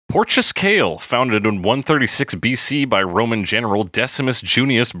Porcius Cale, founded in 136 BC by Roman general Decimus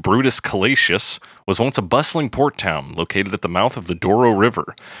Junius Brutus Callacius, was once a bustling port town located at the mouth of the Douro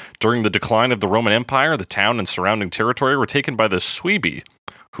River. During the decline of the Roman Empire, the town and surrounding territory were taken by the Suebi,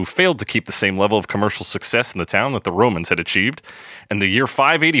 who failed to keep the same level of commercial success in the town that the Romans had achieved. In the year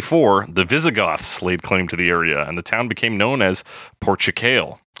 584, the Visigoths laid claim to the area, and the town became known as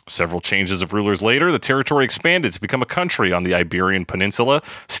Portucale. Several changes of rulers later, the territory expanded to become a country on the Iberian Peninsula,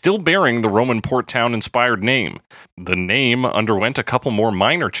 still bearing the Roman port town-inspired name. The name underwent a couple more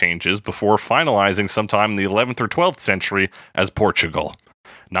minor changes before finalizing sometime in the 11th or 12th century as Portugal.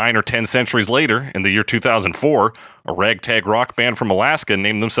 9 or 10 centuries later, in the year 2004, a ragtag rock band from Alaska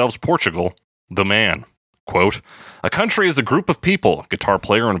named themselves Portugal, the Man. Quote, "A country is a group of people," guitar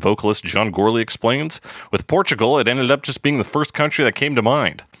player and vocalist John Gorley explains. With Portugal, it ended up just being the first country that came to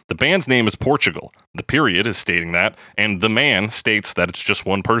mind. The band's name is Portugal. The period is stating that, and the Man states that it's just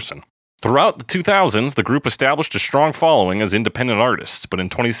one person. Throughout the 2000s, the group established a strong following as independent artists, but in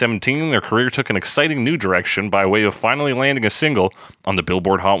 2017, their career took an exciting new direction by way of finally landing a single on the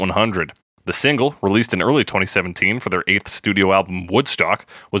Billboard Hot 100. The single, released in early 2017 for their 8th studio album Woodstock,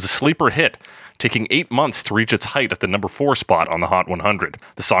 was a sleeper hit, taking 8 months to reach its height at the number 4 spot on the Hot 100.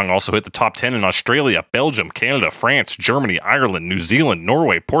 The song also hit the top 10 in Australia, Belgium, Canada, France, Germany, Ireland, New Zealand,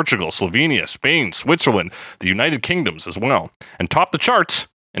 Norway, Portugal, Slovenia, Spain, Switzerland, the United Kingdoms as well, and topped the charts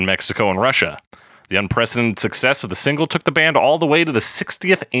in Mexico and Russia. The unprecedented success of the single took the band all the way to the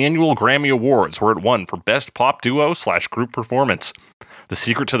 60th Annual Grammy Awards, where it won for Best Pop Duo/Group Performance. The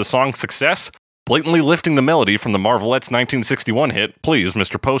secret to the song's success? Blatantly lifting the melody from the Marvelettes' 1961 hit, Please,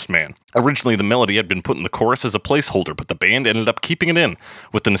 Mr. Postman. Originally, the melody had been put in the chorus as a placeholder, but the band ended up keeping it in,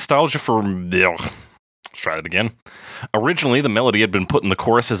 with the nostalgia for... Let's try it again. Originally, the melody had been put in the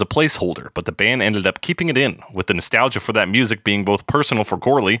chorus as a placeholder, but the band ended up keeping it in, with the nostalgia for that music being both personal for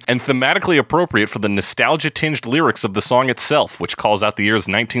Gorley and thematically appropriate for the nostalgia-tinged lyrics of the song itself, which calls out the years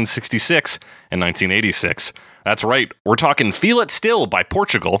 1966 and 1986. That's right, we're talking Feel It Still by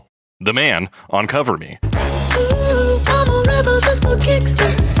Portugal, the Man, on Cover Me. Ooh, I'm a rebel just for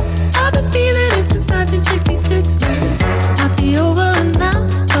Kickstart. I've been feeling it since 1966 now. Might be over now,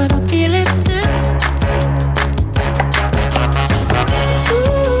 but I feel it still.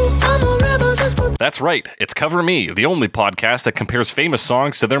 Ooh, I'm a rebel just for... That's right, it's Cover Me, the only podcast that compares famous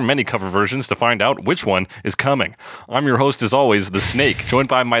songs to their many cover versions to find out which one is coming. I'm your host, as always, The Snake, joined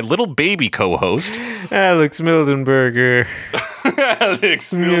by my little baby co-host, Alex Mildenberger.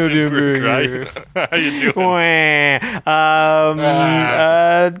 Alex Mildenberger. How you doing?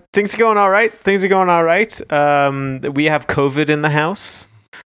 Things are going all right. We have COVID in the house,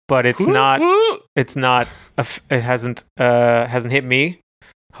 but it hasn't hit me.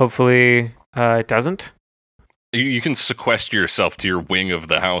 Hopefully, it doesn't. You can sequester yourself to your wing of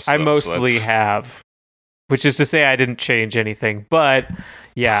the house. I mostly have, which is to say I didn't change anything, but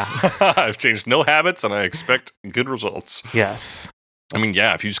yeah. I've changed no habits and I expect good results. Yes. I mean,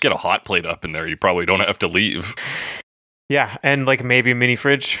 yeah, if you just get a hot plate up in there, you probably don't have to leave. Yeah, and like maybe a mini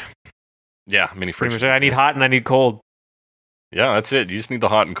fridge. Yeah, mini fridge. I need hot and I need cold. Yeah, that's it. You just need the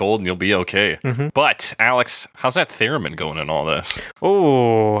hot and cold and you'll be okay. Mm-hmm. But, Alex, how's that theremin going in all this?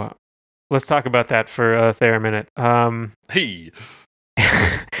 Oh, let's talk about that for a minute. Hey.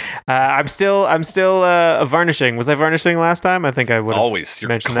 I'm still varnishing. Was I varnishing last time? I think I would. Always.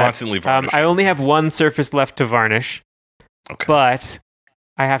 You're constantly varnishing. I only have one surface left to varnish. Okay. But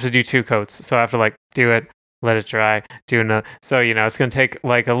I have to do 2 coats. So I have to do it, let it dry, do another. So, it's going to take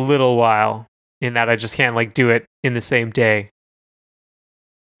a little while in that I just can't do it in the same day.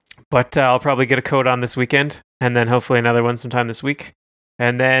 But I'll probably get a coat on this weekend and then hopefully another one sometime this week.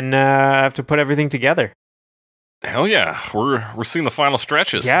 And then I have to put everything together. Hell yeah. We're seeing the final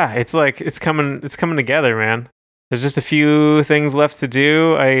stretches. Yeah, it's coming together, man. There's just a few things left to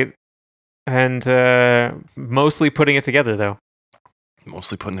do. Mostly putting it together though.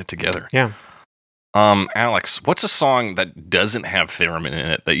 Mostly putting it together. Yeah. Alex, what's a song that doesn't have theremin in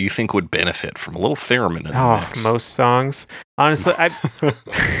it that you think would benefit from a little theremin in the mix? Most songs. Honestly, a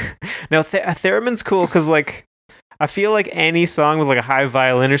theremin's cool because I feel like any song with a high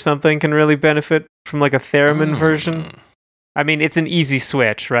violin or something can really benefit from a theremin version. I mean, it's an easy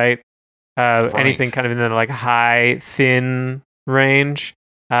switch, right? Right. Anything kind of in the high, thin range.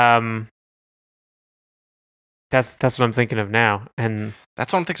 That's what I'm thinking of now. And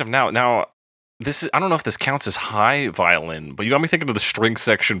that's what I'm thinking of now. Now, I don't know if this counts as high violin, but you got me thinking of the string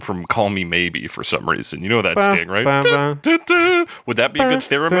section from Call Me Maybe for some reason. You know that sting, right? Would that be a good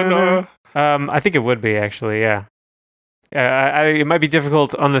theremin? I think it would be, actually, yeah. It might be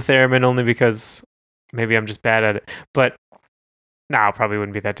difficult on the theremin only because maybe I'm just bad at it. But No, probably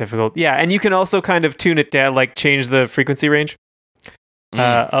wouldn't be that difficult. Yeah, and you can also kind of tune it down, like change the frequency range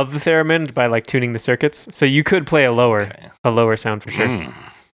of the theremin by like tuning the circuits. So you could play a lower sound for sure.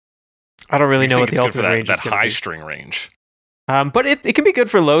 I don't really know what the ultimate range is. That high string range. But it can be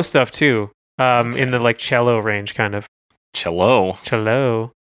good for low stuff too. In the like cello range, kind of. Cello.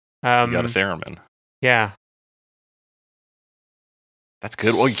 You got a theremin. Yeah. That's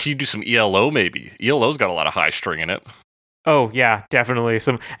good. Well, can you do some ELO maybe? ELO's got a lot of high string in it. Oh yeah, definitely.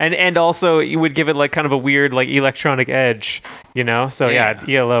 And also you would give it like kind of a weird like electronic edge, you know? So yeah,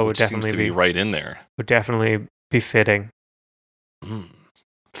 ELO would definitely seems to be right in there. Would definitely be fitting.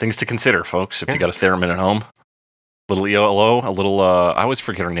 Things to consider, folks, if you got a theremin at home. Little ELO, a little I always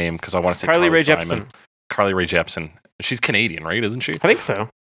forget her name because I want to say Carly Rae Jepsen. Carly Rae Jepsen. She's Canadian, right? Isn't she? I think so.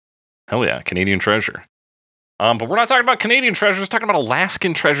 Hell yeah, Canadian treasure. But we're not talking about Canadian treasures, we're talking about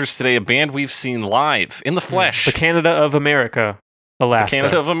Alaskan treasures today, a band we've seen live in the flesh. The Canada of America, Alaska. The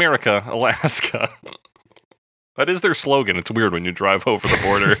Canada of America, Alaska. That is their slogan. It's weird when you drive over the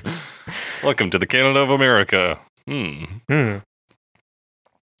border. Welcome to the Canada of America.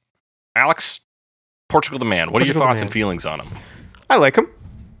 Alex, Portugal the Man. What are your thoughts and feelings on him? I like him.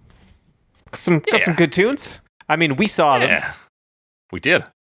 Got some good tunes. I mean, we saw them. We did.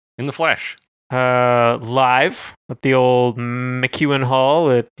 In the flesh. Live at the old McEwen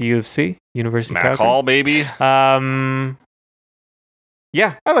Hall at the UFC, University of Calgary. Hall, baby.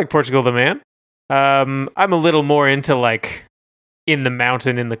 Yeah, I like Portugal the Man. I'm a little more into like In the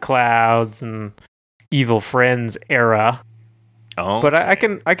Mountain, in the Clouds, and Evil Friends era. Oh, but I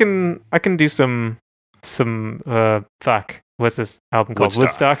can do some what's this album called?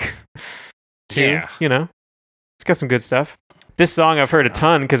 Woodstock. Too, yeah, you know, it's got some good stuff. This song I've heard a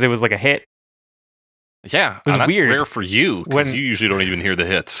ton because it was like a hit. Yeah, it was that's weird. Rare for you because you usually don't even hear the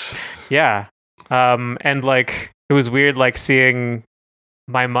hits. Yeah, and like it was weird, like seeing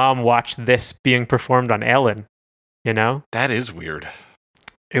my mom watch this being performed on Ellen. You know, that is weird.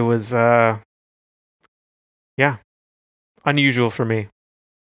 It was, unusual for me.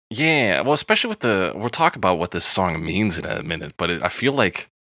 Yeah, well, especially with we'll talk about what this song means in a minute, but I feel like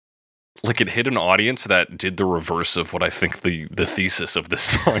it hit an audience that did the reverse of what I think the thesis of this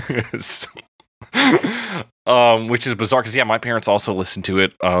song is. Which is bizarre because my parents also listened to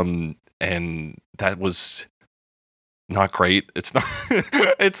it, and that was not great. It's not.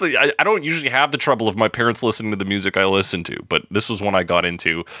 It's I don't usually have the trouble of my parents listening to the music I listen to, but this was one I got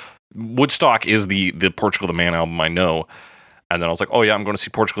into. Woodstock is the Portugal the Man album I know, and then I was like, oh yeah, I'm going to see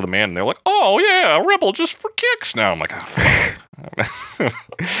Portugal the Man, and they're like, oh yeah, Rebel just for kicks now. I'm like, oh fuck.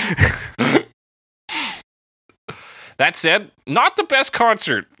 That said, not the best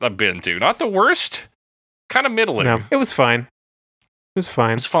concert I've been to. Not the worst. Kind of middling. No, it was fine. It was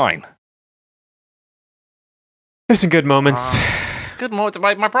fine. There's some good moments. Good moments.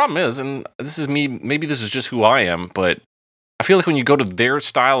 My problem is, and this is me, maybe this is just who I am, but I feel like when you go to their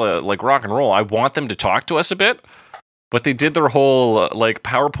style of like rock and roll, I want them to talk to us a bit. But they did their whole like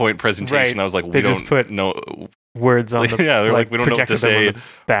PowerPoint presentation. Right. I was like, they just put words on the they're like we don't know what to say.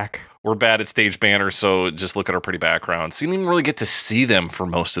 Back. We're bad at stage banners, so just look at our pretty backgrounds. So you didn't even really get to see them for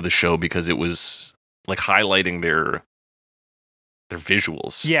most of the show because it was like highlighting their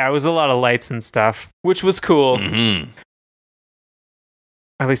visuals. Yeah, it was a lot of lights and stuff, which was cool. Mm-hmm.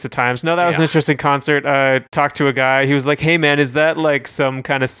 At least at times. No, that was an interesting concert. Talked to a guy. He was like, hey man, is that like some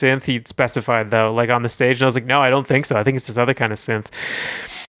kind of synth? He specified though, like on the stage. And I was like, no, I don't think so. I think it's this other kind of synth.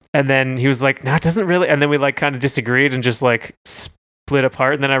 And then he was like, no, it doesn't really. And then we like kind of disagreed and just like split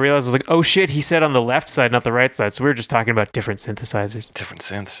apart. And then I realized I was like, oh shit, he said on the left side, not the right side. So we were just talking about different synthesizers. Different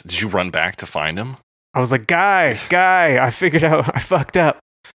synths. Did you run back to find him? I was like, guy, I figured out I fucked up.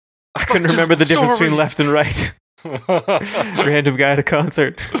 I couldn't remember the difference between left and right. Random guy at a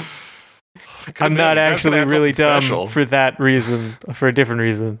concert. I'm not actually really dumb for that reason, for a different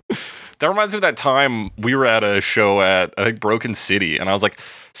reason. That reminds me of that time we were at a show at, I think, Broken City, and I was like,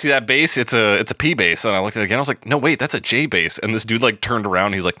 see that bass? It's a P bass. And I looked at it again, I was like, no, wait, that's a J bass. And this dude like turned around,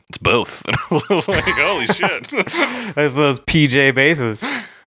 and he's like, it's both. And I was like, holy shit. There's those PJ basses.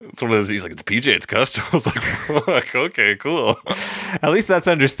 It's one of those, he's like, it's PJ, it's custom. I was like, fuck, okay, cool. At least that's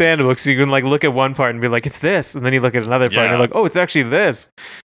understandable, because you can like look at one part and be like, it's this. And then you look at another part and you're like, oh, it's actually this.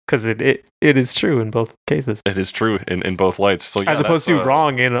 Because it is true in both cases. It is true in both lights. So as opposed to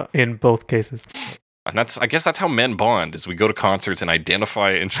wrong in both cases. And I guess that's how men bond, is we go to concerts and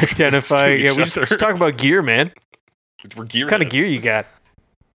identify instruments. We just talk about gear, man. We're gear. What kind of gear you got?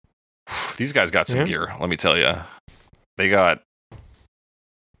 These guys got some gear, let me tell you. They got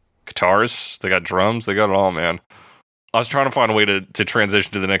guitars, they got drums, they got it all, man. I was trying to find a way to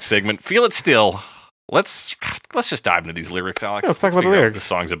transition to the next segment. Feel It Still. let's just dive into these lyrics, Alex. Yeah, let's talk about the figure out what lyrics. this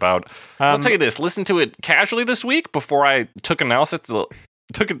song's about. 'Cause I'll tell you this: listen to it casually this week before I took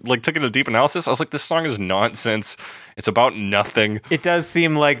a deep analysis. I was like, this song is nonsense. It's about nothing. It does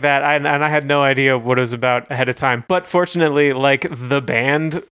seem like that, and I had no idea what it was about ahead of time. But fortunately, like the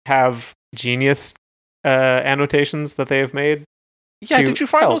band have genius annotations that they have made. Yeah, to did you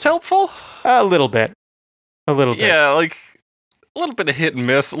find help. those helpful? A little bit. Yeah, like a little bit of hit and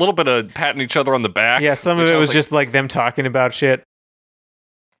miss, a little bit of patting each other on the back. Yeah, some of which it I was like, just like them talking about shit.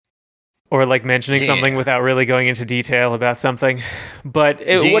 Or like mentioning something Yeah. without really going into detail about something. But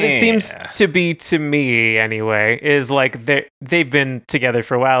what it seems Yeah. to be to me anyway is like they've been together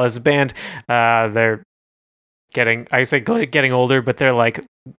for a while as a band. They're getting older, but they're like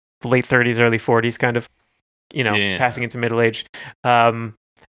late 30s, early 40s kind of, Yeah. passing into middle age.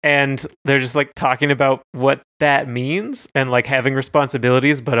 And they're just like talking about what that means and like having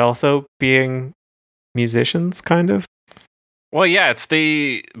responsibilities, but also being musicians kind of. Well, yeah,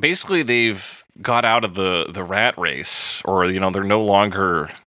 they've got out of the rat race, or they're no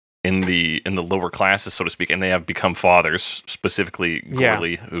longer in the lower classes, so to speak, and they have become fathers. Specifically, Yeah.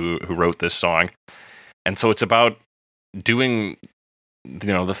 Gorley, who wrote this song, and so it's about doing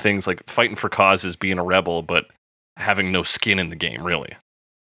the things like fighting for causes, being a rebel, but having no skin in the game, really,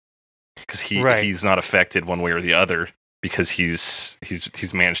 because Right. he's not affected one way or the other because he's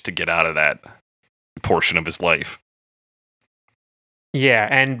managed to get out of that portion of his life. Yeah,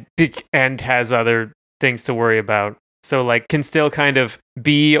 and has other things to worry about. So like can still kind of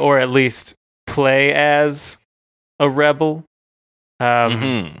be or at least play as a rebel.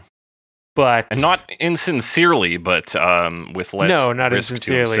 Mhm. But And not insincerely, but with less not risk to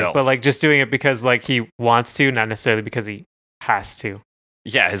insincerely, himself. but like just doing it because like he wants to, not necessarily because he has to.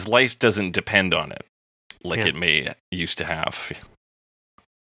 Yeah, his life doesn't depend on it like Yeah. it may used to have.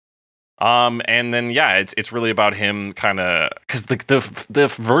 And then it's really about him kind of because the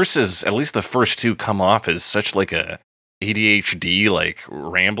verses, at least the first two, come off as such like a ADHD like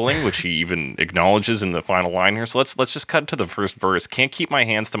rambling, which he even acknowledges in the final line here. So let's just cut to the first verse. Can't keep my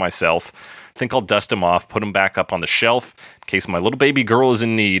hands to myself. Think I'll dust him off, put him back up on the shelf in case my little baby girl is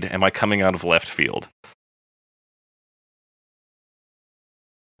in need. Am I coming out of left field?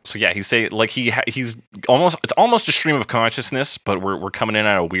 So yeah, he's saying like he's almost a stream of consciousness, but we're coming in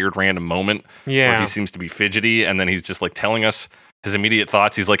at a weird random moment where Yeah. he seems to be fidgety, and then he's just like telling us his immediate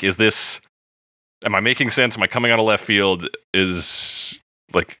thoughts. He's like, am I making sense? Am I coming out of left field?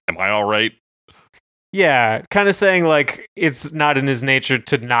 Am I all right? Yeah, kind of saying like it's not in his nature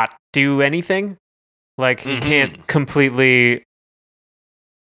to not do anything. Like he Mhm. can't completely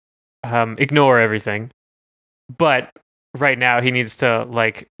ignore everything. But right now he needs to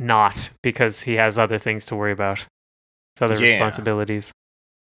like not because he has other things to worry about. It's other Yeah. responsibilities.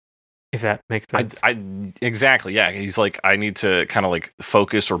 If that makes sense. Exactly. Yeah, he's like, I need to kind of like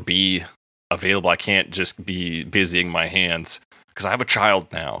focus or be available. I can't just be busying my hands because I have a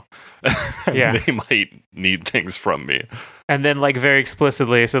child now. Yeah. They might need things from me. And then like very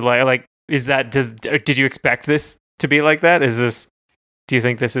explicitly said like is that did you expect this to be like that? Do you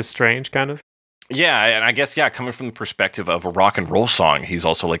think this is strange kind of? Yeah, and I guess coming from the perspective of a rock and roll song, he's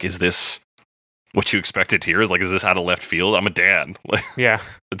also like, is this what you expected to hear? Is this out of left field? I'm a dad. Like, Yeah.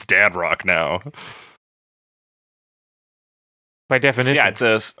 it's dad rock now. By So definition.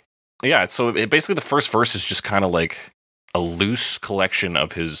 basically the first verse is just kind of like a loose collection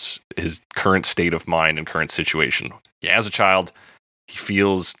of his current state of mind and current situation. Yeah, as a child, he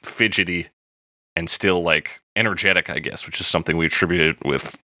feels fidgety and still like energetic, I guess, which is something we attributed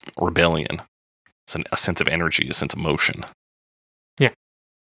with rebellion. It's a sense of energy, a sense of motion. Yeah.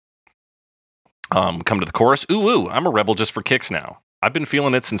 Come to the chorus. Ooh, I'm a rebel just for kicks now. I've been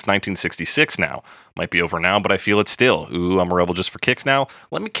feeling it since 1966 now. Might be over now, but I feel it still. Ooh, I'm a rebel just for kicks now.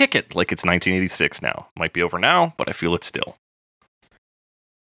 Let me kick it like it's 1986 now. Might be over now, but I feel it still.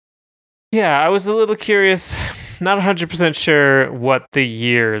 Yeah, I was a little curious, not 100% sure what the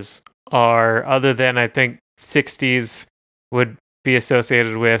years are, other than I think 60s would be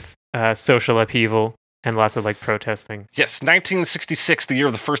associated with social upheaval and lots of like protesting. Yes, 1966, the year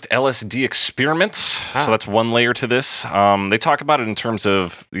of the first LSD experiments. Ah. So that's one layer to this. They talk about it in terms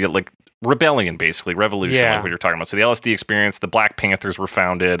of like rebellion, basically revolution, Yeah. like what you're talking about. So the LSD experience, the Black Panthers were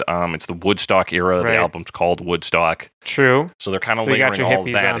founded. It's the Woodstock era. Right. The album's called Woodstock. True. So they're kind of So you layering got your all of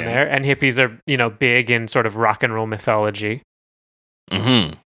hippies that on in. there, and hippies are big in sort of rock and roll mythology.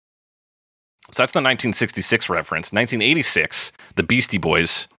 Mm-hmm. So that's the 1966 reference. 1986, the Beastie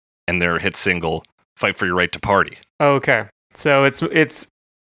Boys and their hit single "Fight for Your Right to Party." Okay, so it's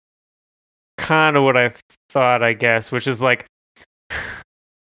kind of what I thought, I guess, which is like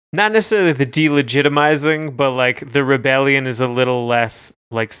not necessarily the delegitimizing, but like the rebellion is a little less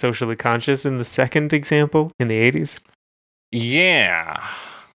like socially conscious in the second example in the 80s. Yeah.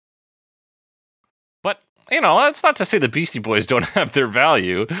 But, that's not to say the Beastie Boys don't have their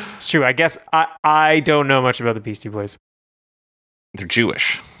value. It's true. I guess I don't know much about the Beastie Boys. They're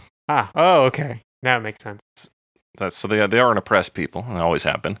Jewish. Oh, okay. Now it makes sense. So they are an oppressed people, and they always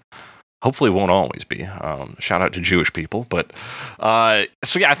have been. Hopefully won't always be. Shout out to Jewish people. But,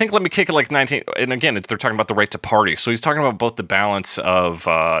 so yeah, I think let me kick it like 19... And again, they're talking about the right to party. So he's talking about both the balance of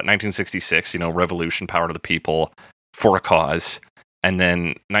 1966, revolution, power to the people, for a cause, and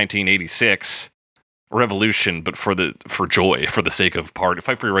then 1986, revolution, but for joy, for the sake of party.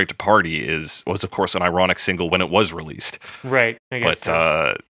 Fight for Your Right to Party was of course an ironic single when it was released. Right, I guess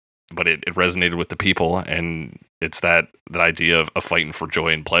so. But it resonated with the people, and it's that idea of fighting for joy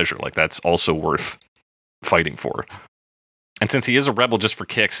and pleasure. Like, that's also worth fighting for. And since he is a rebel just for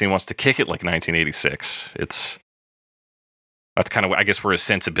kicks, he wants to kick it like 1986. That's kind of, I guess, where his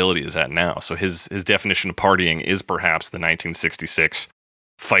sensibility is at now. So his definition of partying is perhaps the 1966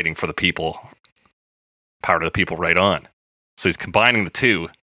 fighting for the people, power to the people, right on. So he's combining the two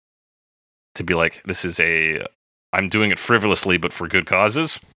to be like, this is I'm doing it frivolously, but for good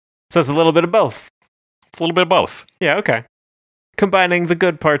causes. So it's a little bit of both. It's a little bit of both. Yeah, okay. Combining the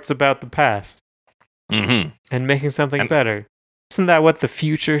good parts about the past. Mm-hmm. And making something better. Isn't that what the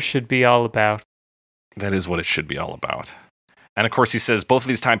future should be all about? That is what it should be all about. And of course, he says both of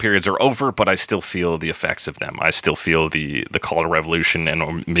these time periods are over, but I still feel the effects of them. I still feel the call to revolution,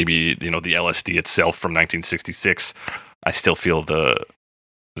 and maybe the LSD itself from 1966. I still feel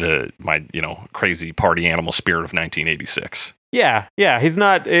my crazy party animal spirit of 1986. Yeah. He's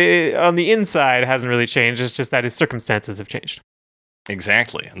not on the inside. Hasn't really changed. It's just that his circumstances have changed.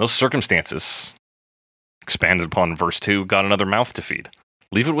 Exactly, and those circumstances, expanded upon verse 2, got another mouth to feed.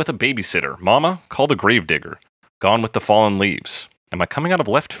 Leave it with a babysitter. Mama, call the gravedigger. Gone with the fallen leaves. Am I coming out of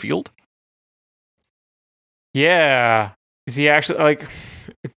left field? Yeah. Is he actually, like,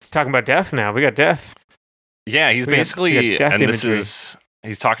 it's talking about death now. We got death. Yeah, he's basically, we got death and imagery.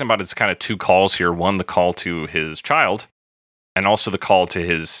 he's talking about his kind of two calls here. One, the call to his child, and also the call to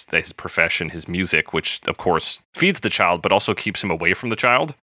his profession, his music, which, of course, feeds the child, but also keeps him away from the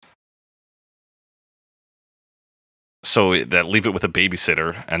child. So that leave it with a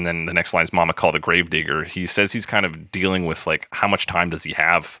babysitter, and then the next line is Mama, call the gravedigger. He says he's kind of dealing with, like, how much time does he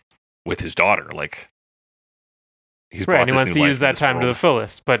have with his daughter? Like, he's right, brought and he this wants new to life use in that this time to the world.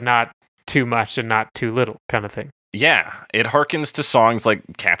 fullest, but not too much and not too little kind of thing. Yeah, it harkens to songs like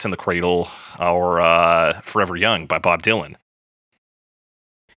Cats in the Cradle or Forever Young by Bob Dylan,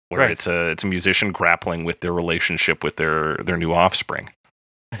 where Right. it's a musician grappling with their relationship with their new offspring.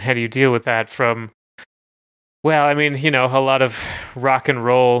 And how do you deal with that from, well, I mean, a lot of rock and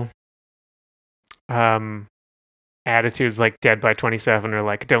roll attitudes like Dead by 27 or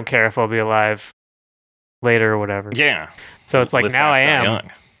like don't care if I'll be alive later or whatever. Yeah. So it's like Live now fast, I die am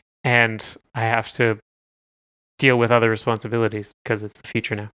young. and I have to deal with other responsibilities because it's the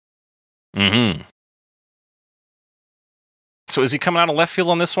future now. Mm-hmm. So is he coming out of left field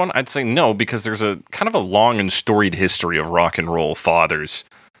on this one? I'd say no, because there's a kind of a long and storied history of rock and roll fathers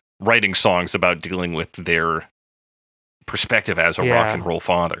writing songs about dealing with their perspective as a rock and roll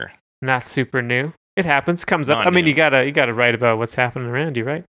father. Not super new. It happens, comes up. Not I mean, new. you gotta write about what's happening around you,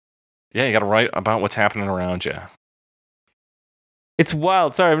 right? Yeah, you got to write about what's happening around you. It's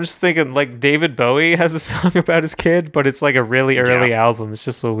wild. Sorry, I'm just thinking like David Bowie has a song about his kid, but it's like a really early album. It's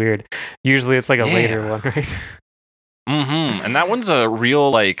just so weird. Usually it's like a later one, right? Mm-hmm. And that one's a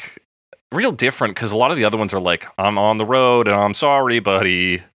real different, because a lot of the other ones are like, I'm on the road and I'm sorry,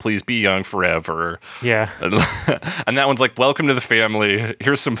 buddy. Please be young forever. Yeah. And that one's like, welcome to the family.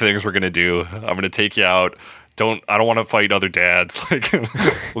 Here's some things we're going to do. I'm going to take you out. I don't want to fight other dads. Like,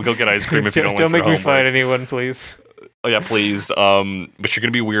 we'll go get ice cream if you don't Don't like make your me fight homework. anyone, please. Oh, yeah, please. But you're going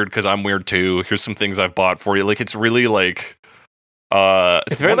to be weird because I'm weird too. Here's some things I've bought for you. Like, it's really like,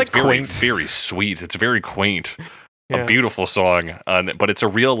 It's very like quaint. very sweet. It's very quaint. Yeah. A beautiful song, but it's a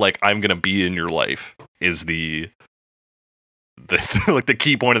real like I'm gonna be in your life is the like the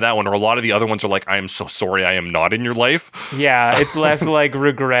key point of that one. Or a lot of the other ones are like I am so sorry I am not in your life. Yeah, it's less like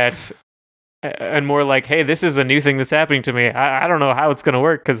regret and more like, hey, this is a new thing that's happening to me. I don't know how it's gonna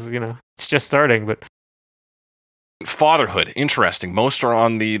work because it's just starting. But Fatherhood, interesting. Most are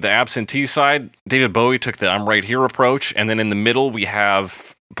on the absentee side. David Bowie took the I'm right here approach, and then in the middle we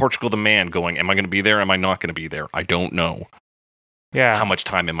have Portugal the Man going, am I going to be there? Am I not going to be there? I don't know. yeah, How much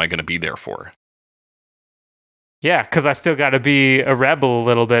time am I going to be there for? yeah, because I still got to be a rebel a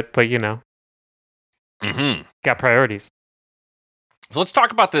little bit, but Mm-hmm. got priorities. So let's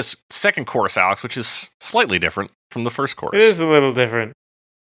talk about this second chorus, Alex, which is slightly different from the first chorus. It is a little different.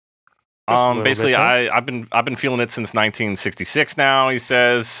 Just a little Basically, bit, though. I've been feeling it since 1966 now, he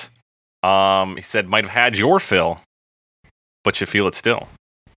says. He said, might have had your fill, but you feel it still.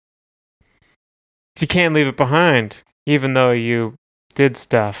 You can't leave it behind, even though you did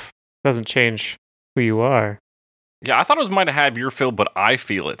stuff. Doesn't change who you are. Yeah, I thought it was might have had your fill, but I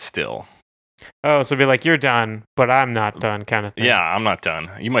feel it still. Oh, so be like, you're done, but I'm not done, kind of thing. Yeah, I'm not done.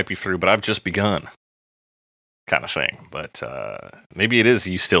 You might be through, but I've just begun. Kind of thing. But maybe it is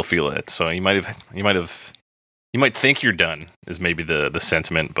you still feel it. So you might think you're done is maybe the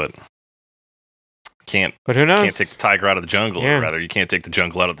sentiment, but But who knows? can't take the tiger out of the jungle, Yeah. or rather, you can't take the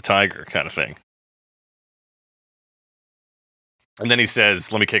jungle out of the tiger, kind of thing. And then he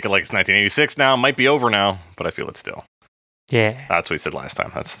says, let me kick it like it's 1986 now. Might be over now, but I feel it still. Yeah. That's what he said last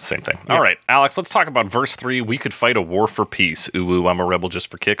time. That's the same thing. Yeah. All right, Alex, let's talk about verse 3. We could fight a war for peace. Ooh, I'm a rebel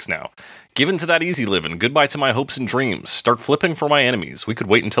just for kicks now. Given to that easy living. Goodbye to my hopes and dreams. Start flipping for my enemies. We could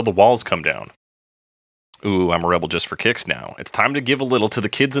wait until the walls come down. Ooh, I'm a rebel just for kicks now. It's time to give a little to the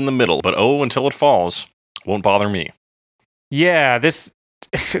kids in the middle, but oh, until it falls, won't bother me. Yeah, this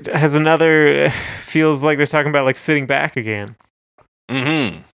has another. Feels like they're talking about like sitting back again.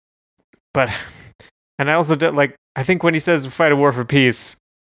 Mm-hmm. But, and I also did like, I think when he says fight a war for peace,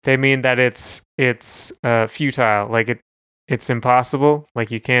 they mean that it's futile. Like it's impossible.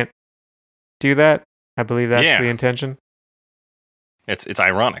 Like you can't do that. I believe that's Yeah. the intention. It's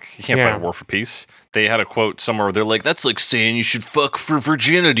ironic. You can't Yeah. fight a war for peace. They had a quote somewhere where they're like, that's like saying you should fuck for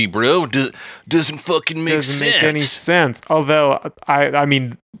virginity, bro. Doesn't fucking make Doesn't sense. make any sense. Although I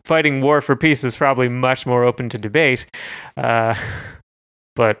mean, fighting war for peace is probably much more open to debate.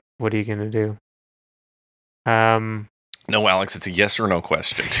 But what are you gonna do? No, Alex, it's a yes or no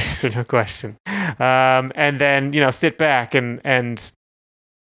question. So no question. And then sit back and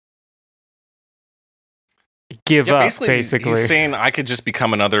give Yeah, up. Basically, he's saying I could just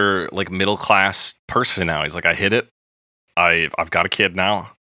become another like middle class person now. He's like, I hit it. I've got a kid now.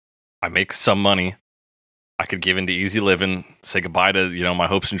 I make some money. I could give into easy living, say goodbye to my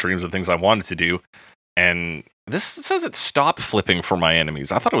hopes and dreams and things I wanted to do. And this says it stop flipping for my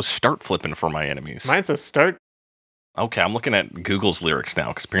enemies. I thought it was start flipping for my enemies. mine says start. Okay, I'm looking at Google's lyrics now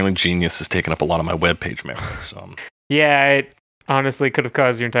because apparently Genius has taken up a lot of my webpage memory. So Yeah, it honestly could have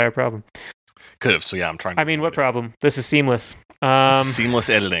caused your entire problem. could have. So yeah, I'm trying. I mean, what problem? This is seamless. Seamless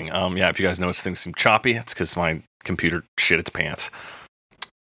editing. Yeah, if you guys notice things seem choppy, it's because my computer shit its pants.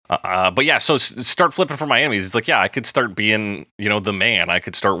 But yeah, so start flipping for my enemies. It's like, yeah, I could start being, the man. I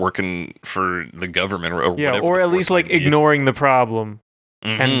could start working for the government or Yeah, whatever. or the at least force like might be. ignoring the problem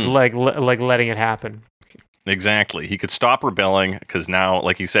and Mhm. like letting it happen. Exactly. He could stop rebelling because now,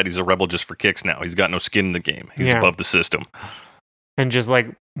 like he said, he's a rebel just for kicks now. He's got no skin in the game. He's Yeah. above the system. And just like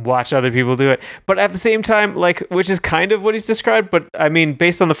watch other people do it. But at the same time, like, which is kind of what he's described, but I mean,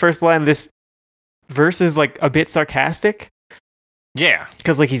 based on the first line, this verse is like a bit sarcastic Yeah.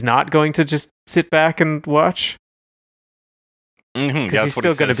 because like he's not going to just sit back and watch Mm-hmm. because he's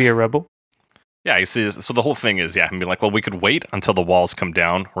still going to be a rebel. Yeah, he says, so the whole thing is, him being like, well, we could wait until the walls come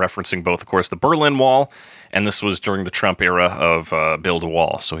down, referencing both, of course, the Berlin Wall, and this was during the Trump era of build a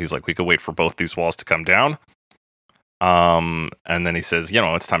wall. So he's like, we could wait for both these walls to come down. And then he says,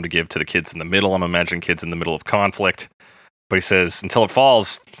 it's time to give to the kids in the middle. I'm imagining kids in the middle of conflict. But he says, until it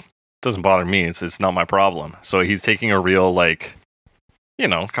falls, doesn't bother me. It's not my problem. So he's taking a real, like,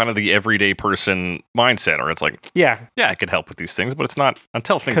 kind of the everyday person mindset, or it's like, Yeah, I could help with these things, but it's not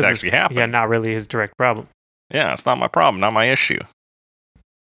until things 'cause actually it's- happen. Yeah, not really his direct problem. Yeah, it's not my problem, not my issue.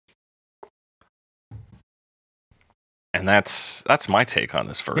 And that's my take on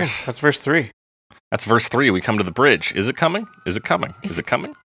this Yeah, verse. that's verse 3. That's verse 3. We come to the bridge. Is it coming? Is it coming? Is it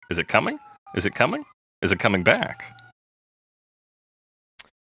coming? Is it coming? Is it coming? Is it coming back?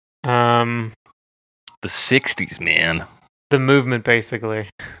 The The 60s, man. movement basically.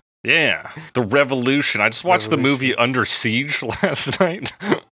 Yeah. The revolution. I just watched the movie Under Siege last night.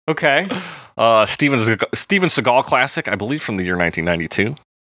 Okay. Steven Seagal classic, I believe from the year 1992.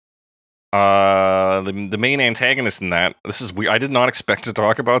 The main antagonist in that, this is weird. I did not expect to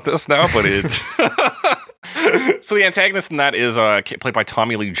talk about this now, but it's so the antagonist in that is played by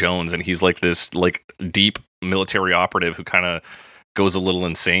Tommy Lee Jones, and he's like this like deep military operative who kind of goes a little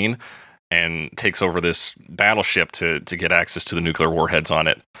insane and takes over this battleship to get access to the nuclear warheads on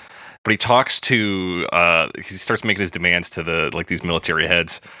it. But he talks to he starts making his demands to these military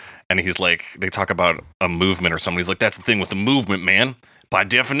heads, and he's like, they talk about a movement or something. He's like, that's the thing with the movement, man. By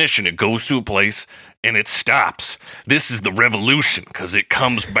definition, it goes to a place and it stops. This is the revolution because it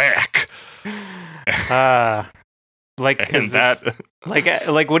comes back. Like, And 'cause that, it's-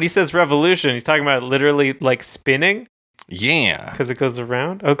 like when he says revolution, he's talking about literally like spinning yeah. because it goes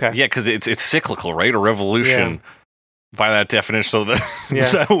around. Okay. Yeah, because it's cyclical, right? A revolution by that definition. So that,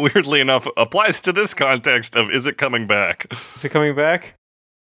 that weirdly enough applies to this context of is it coming back? Is it coming back?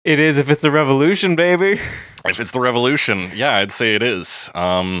 It is if it's a revolution, baby. If it's the revolution, yeah, I'd say it is.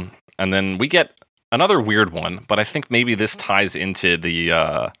 And then we get another weird one, but I think maybe this ties into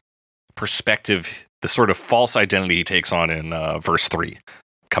the perspective, the sort of false identity he takes on in verse 3,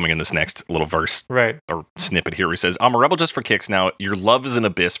 coming in this next little verse Right. or snippet here. He says, I'm a rebel just for kicks now. Your love is an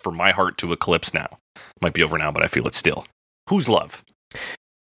abyss for my heart to eclipse now. Might be over now, but I feel it still. Whose love?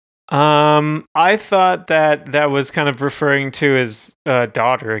 I thought that was kind of referring to his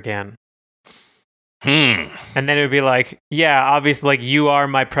daughter again. And then it would be like, yeah, obviously, like, you are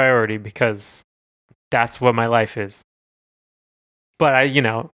my priority because that's what my life is. But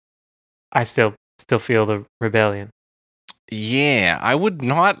I still feel the rebellion. Yeah, I would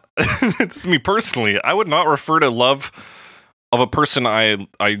not. This is me personally. I would not refer to love of a person I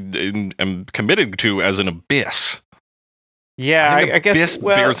am committed to as an abyss. Yeah, I guess abyss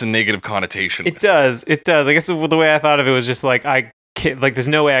bears a negative connotation. It does. I guess the way I thought of it was just like there's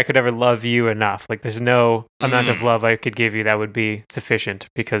no way I could ever love you enough. Like there's no amount of love I could give you that would be sufficient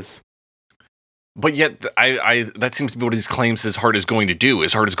because. But yet, I that seems to be what his claims his heart is going to do.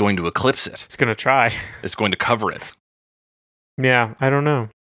 His heart is going to eclipse it. It's going to try. It's going to cover it. Yeah, I don't know.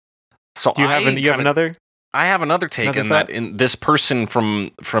 So do you have another? I have another take in that in this person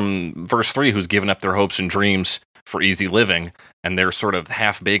from verse 3 who's given up their hopes and dreams for easy living and their sort of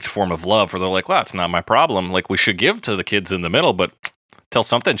half-baked form of love where they're like, well, it's not my problem. Like we should give to the kids in the middle, but till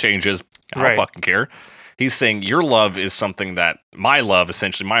something changes, I don't fucking care. He's saying your love is something that my love,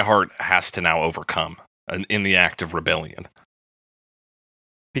 essentially, my heart has to now overcome in the act of rebellion.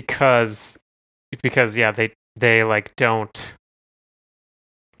 Because yeah, they like don't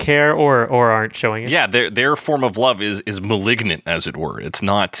care or aren't showing it. Yeah, their form of love is malignant, as it were. It's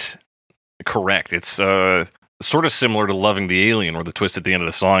not correct. It's sort of similar to loving the alien, where the twist at the end of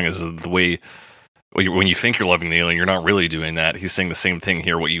the song is the way when you think you're loving the alien, you're not really doing that. He's saying the same thing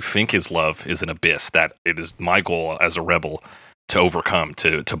here. What you think is love is an abyss. That it is my goal as a rebel to overcome,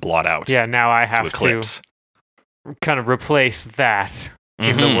 to blot out. Yeah, now I have to eclipse. To kind of replace that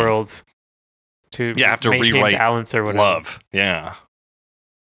in the world to have to maintain rewrite balance or whatever. Love. Yeah.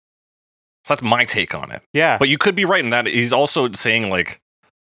 So that's my take on it. Yeah. But you could be right in that he's also saying like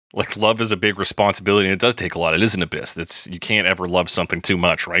love is a big responsibility and it does take a lot. It is an abyss. You can't ever love something too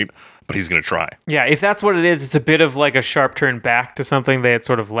much, right? But he's going to try. Yeah, if that's what it is, it's a bit of like a sharp turn back to something they had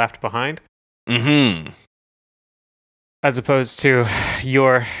sort of left behind. As opposed to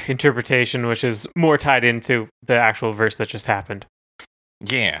your interpretation, which is more tied into the actual verse that just happened.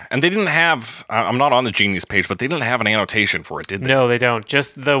 Yeah, and they didn't have, I'm not on the Genius page, but they didn't have an annotation for it, did they? No, they don't.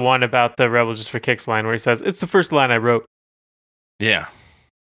 Just the one about the Rebel Just for Kicks line where he says, it's the first line I wrote. Yeah.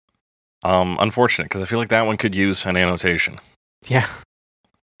 Unfortunate, because I feel like that one could use an annotation. Yeah.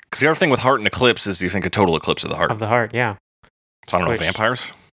 Because the other thing with heart and eclipse is you think a total eclipse of the heart. Of the heart, yeah. So I don't know,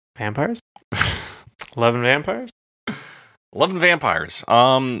 vampires? Vampires? Love and vampires? Love and vampires.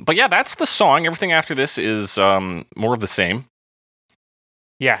 But yeah, that's the song. Everything after this is more of the same.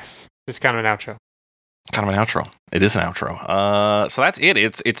 Yes. Just kind of an outro. Kind of an outro. It is an outro. So that's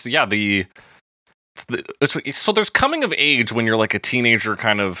it. So there's coming of age when you're like a teenager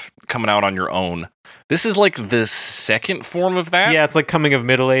kind of coming out on your own. This is like the second form of that. Yeah, it's like coming of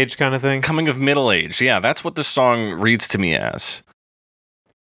middle age kind of thing. Coming of middle age. Yeah, that's what this song reads to me as.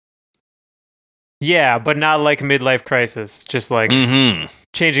 Yeah, but not like midlife crisis. Just like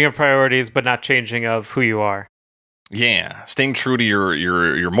changing of priorities, but not changing of who you are. Yeah, staying true to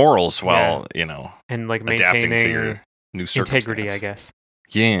your morals while, and like adapting maintaining to your new integrity, I guess.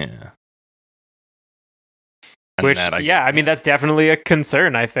 Yeah. And which, I mean, that's definitely a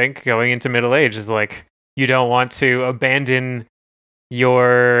concern, I think, going into middle age is like, you don't want to abandon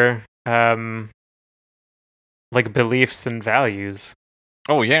your, like beliefs and values.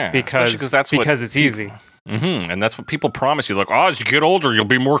 Oh yeah. Because it's easy. And that's what people promise you. Like, as you get older, you'll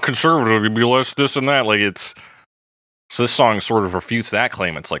be more conservative. You'll be less this and that. Like so this song sort of refutes that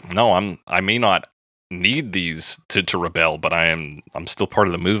claim. It's like, no, I may not need these to rebel, but I'm still part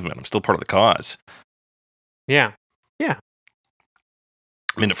of the movement. I'm still part of the cause. Yeah. Yeah.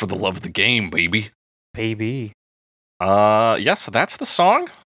 I'm in it for the love of the game, baby. Baby. So that's the song.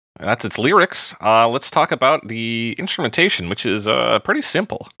 That's its lyrics. Let's talk about the instrumentation, which is pretty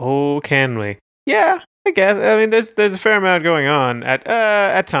simple. Oh, can we? Yeah, I guess. I mean, there's a fair amount going on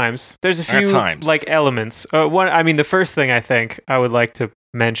at times. There's a few like elements. The first thing I think I would like to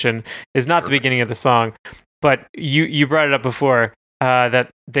mention is not the beginning of the song, But you brought it up before that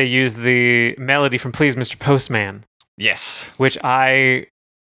they used the melody from Please Mr. Postman, Yes. which I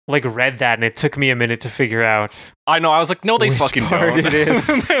like read that and it took me a minute to figure out I know. I was like, no, they which fucking part don't. it is.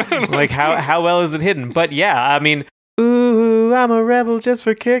 Like how well is it hidden? But yeah, I mean, ooh, I'm a rebel just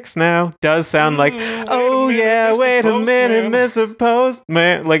for kicks now. Does sound like, oh yeah, wait a minute, Mr.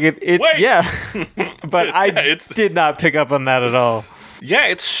 Postman. Like it Wait. yeah. But It's- did not pick up on that at all. Yeah,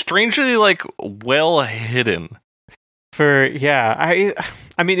 it's strangely like well hidden I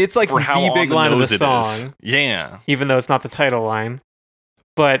mean, it's like for how the on big the line of the nose it is. song, Yeah. even though it's not the title line.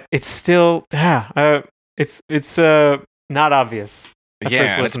 But it's still, it's not obvious at Yeah,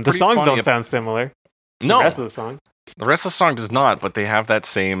 first and it's listen. The pretty songs funny don't sound similar. No, The rest of the song. the rest of the song does not, but they have that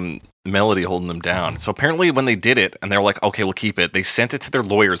same melody holding them down. So apparently when they did it and they're like, okay, we'll keep it, they sent it to their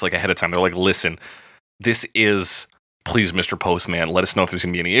lawyers like ahead of time. They're like, listen, this is Please Mr. Postman. Let us know if there's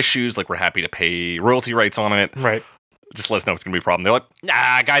going to be any issues. Like, we're happy to pay royalty rights on it. Right. Just let us know if it's going to be a problem. They're like,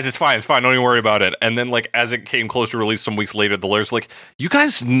 nah, guys, it's fine. Don't even worry about it. And then, like, as it came close to release some weeks later, the lawyers were like, you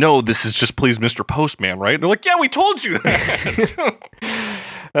guys know this is just Please Mr. Postman, right? They're like, yeah, we told you that.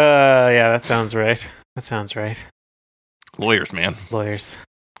 Yeah, that sounds right. That sounds right. Lawyers, man. Lawyers.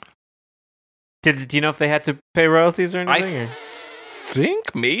 Do you know if they had to pay royalties or anything? Or?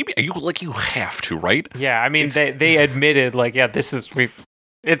 Think maybe you have to, right? Yeah, I mean they admitted like, yeah,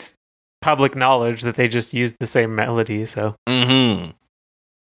 it's public knowledge that they just used the same melody, so Mm-hmm.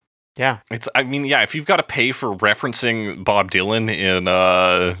 yeah. If you've got to pay for referencing Bob Dylan in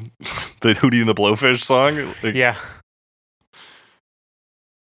the Hootie and the Blowfish song, like, Yeah.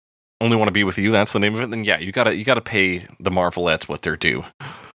 Only Want to Be With You, that's the name of it, then yeah, you gotta pay the Marvelettes what they're due.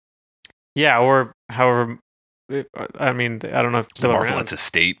 Yeah, or however I mean, I don't know if it's The still Marvelettes around.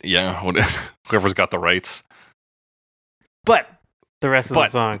 estate, yeah. Whoever's got the rights. But the rest of the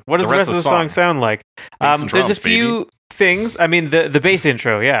song. What does the rest of the song sound like? Bass and There's a drums, few things. I mean, the bass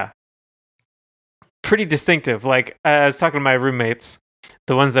intro, yeah. Pretty distinctive. Like, I was talking to my roommates,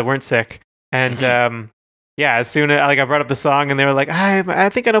 the ones that weren't sick, and yeah, as soon as I brought up the song, and they were like, I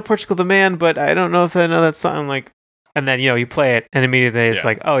think I know Portugal the Man, but I don't know if I know that song. Like, and then you play it, and immediately it's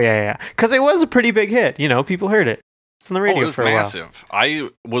like, oh yeah, because it was a pretty big hit. People heard it. It's on the radio it was for a massive. I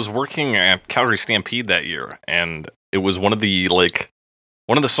was working at Calgary Stampede that year, and it was one of the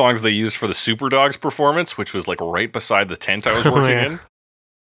songs they used for the Super Dogs performance, which was like right beside the tent I was working in.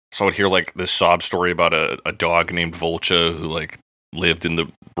 So I would hear like this sob story about a dog named Volcha who like lived in the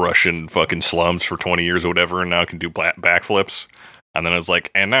Russian fucking slums for 20 years or whatever, and now can do backflips. And then it's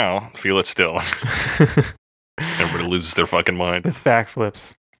like, and now feel it still. while. Everybody loses their fucking mind. With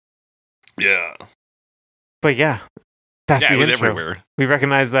backflips. Yeah. But yeah, that's the it was intro. everywhere. We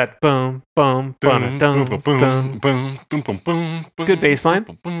recognize that boom, boom, boom, dun, dun. Good bass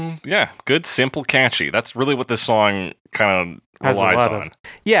line. Yeah, good, simple, catchy. That's really what this song kind of Has a relies lot on. of-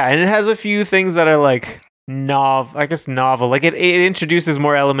 Yeah, and it has a few things that are like novel. Like it introduces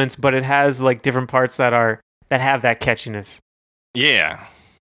more elements, but it has like different parts that have that catchiness, Yeah.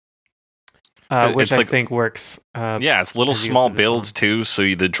 which it's I like- think works. Yeah, it's little as you small go through this builds too, so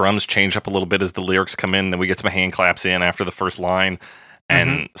the drums change up a little bit as the lyrics come in. Then we get some hand claps in after the first line,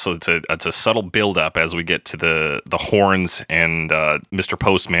 and so it's a subtle build up as we get to the horns and Mr.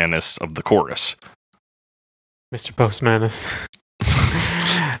 Postman-ness of the chorus. Mr. Postmanis.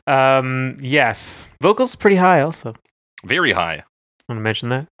 Yes, vocals pretty high. Also, Very high. want to mention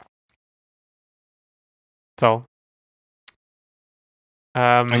that. That's all.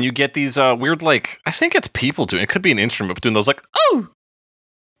 And you get these weird, like, I think it's people doing it. Could be an instrument, but doing those like, oh,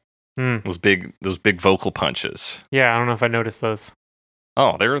 those big vocal punches. Yeah, I don't know if I noticed those.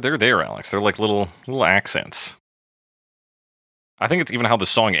 Oh, they're there, Alex. They're like little accents. I think it's even how the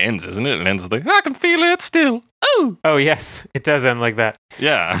song ends, isn't it? It ends like, I can feel it still. Oh, Oh yes, it does end like that.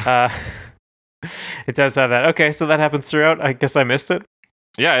 yeah, It does have that. Okay, so that happens throughout. I guess I missed it.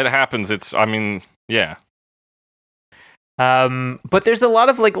 yeah. It happens. Yeah. But there's a lot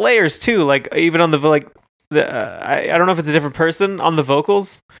of like layers too. Like even on I don't know if it's a different person on the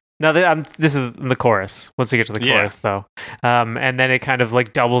vocals. Now this is in the chorus. Once we get to the chorus, though, and then it kind of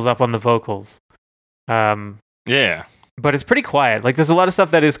like doubles up on the vocals. Yeah. But it's pretty quiet. Like there's a lot of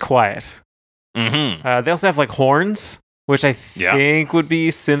stuff that is quiet. Mm-hmm. They also have like horns, which I think would be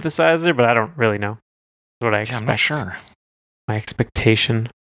synthesizer, but I don't really know. That's what I expect. I'm not sure. My expectation.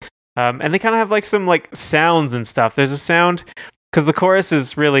 And they kind of have like some like sounds and stuff. There's a sound because the chorus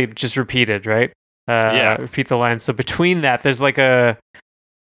is really just repeated, right? Repeat the lines. So between that, there's like a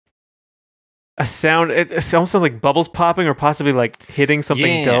sound. It almost sounds like bubbles popping or possibly like hitting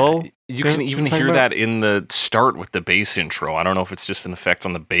something dull. You can even hear that in the start with the bass intro. I don't know if it's just an effect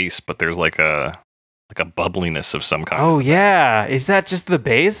on the bass, but there's like a like a bubbliness of some kind. Oh yeah, is that just the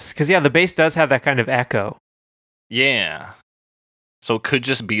bass? Because the bass does have that kind of echo. Yeah. So it could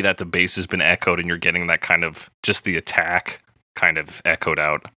just be that the bass has been echoed and you're getting that kind of, just the attack kind of echoed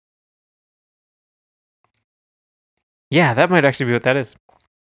out. Yeah, that might actually be what that is.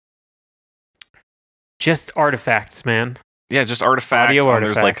 Just artifacts, man. Yeah, just artifacts. Audio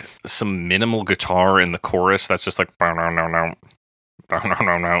There's like artifacts. some minimal guitar in the chorus that's just like, no,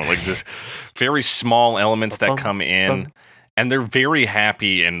 like just very small elements that come in. And they're very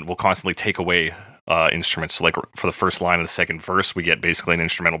happy and will constantly take away instruments. So like for the first line of the second verse, we get basically an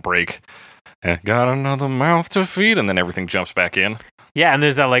instrumental break. Got another mouth to feed, and then everything jumps back in. Yeah, and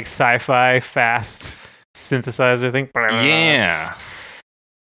there's that like sci-fi fast synthesizer thing. Yeah.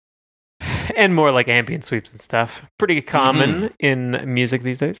 And more like ambient sweeps and stuff. Pretty common in music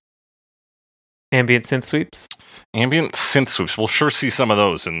these days. Ambient synth sweeps. Ambient synth sweeps. We'll sure see some of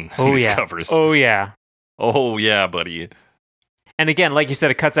those in these covers. Oh yeah. Oh yeah, buddy. And again, like you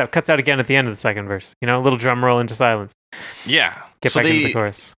said, it cuts out again at the end of the second verse. A little drum roll into silence. Yeah. Get back into the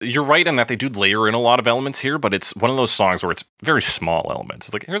chorus. You're right in that they do layer in a lot of elements here, but it's one of those songs where it's very small elements.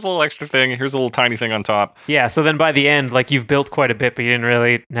 It's like, here's a little extra thing, here's a little tiny thing on top. Yeah, so then by the end, like you've built quite a bit, but you didn't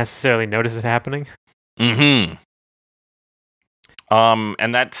really necessarily notice it happening. Mm-hmm.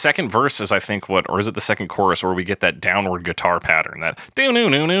 And that second verse is, I think, or is it the second chorus where we get that downward guitar pattern? That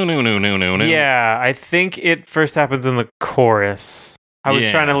do-no-no-no-no-no-no-no. Yeah, I think it first happens in the chorus. I was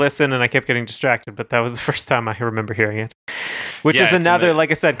trying to listen and I kept getting distracted, but that was the first time I remember hearing it. Which is another, like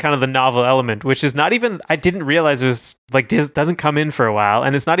I said, kind of the novel element, which is not even, I didn't realize it was, like, doesn't come in for a while,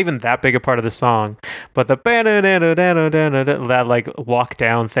 and it's not even that big a part of the song, but the that, like, walk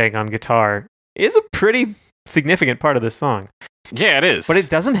down thing on guitar is a pretty significant part of this song. Yeah, it is. But it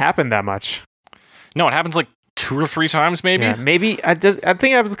doesn't happen that much. No, it happens, like, 2 or 3 times, maybe? Yeah, maybe. I think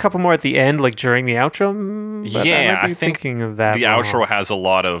it happens a couple more at the end, like, during the outro. But I think thinking of that. The outro has a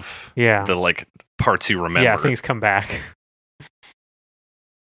lot of the, like, parts you remember. Yeah, things come back.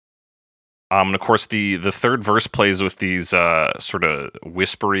 And of course, the third verse plays with these sort of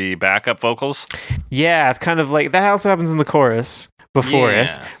whispery backup vocals. Yeah, it's kind of like that. Also happens in the chorus before it,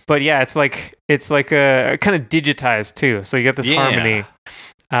 but yeah, it's like a kind of digitized too. So you get this harmony.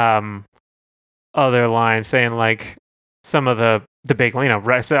 Other line saying like some of the big,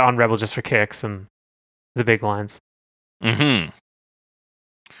 on Rebel Just for Kicks and the big lines. Mm-hmm.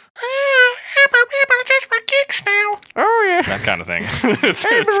 Just for kicks now. Oh yeah, that kind of thing.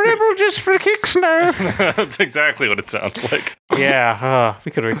 Rebel just for kicks now. That's exactly what it sounds like. Yeah,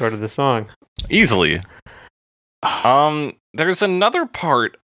 we could have recorded the song easily. There's another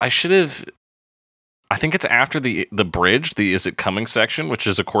part I should have. I think it's after the bridge, the "Is It Coming" section, which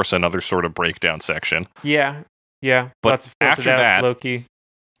is of course another sort of breakdown section. Yeah. But after that, Loki.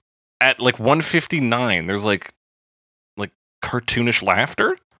 At like 1:59, there's like cartoonish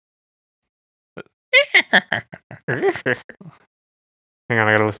laughter. Hang on,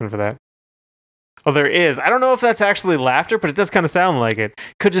 I gotta listen for that. Oh, there is. I don't know if that's actually laughter, but it does kind of sound like it.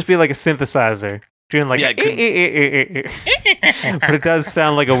 Could just be like a synthesizer doing like but it does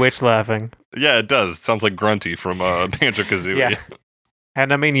sound like a witch laughing. Yeah, it does. It sounds like Grunty from Banjo-Kazooie. Yeah.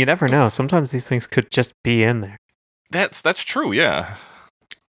 And I mean, you never know. Sometimes these things could just be in there. That's true, yeah.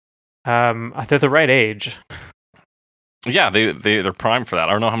 They're the right age. Yeah, they're prime for that.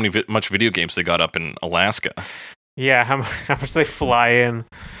 I don't know how much video games they got up in Alaska. Yeah, how much they fly in.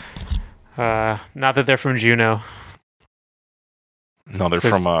 Not that they're from Juneau. No, they're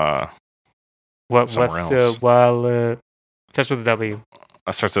from somewhere else. Starts with a W.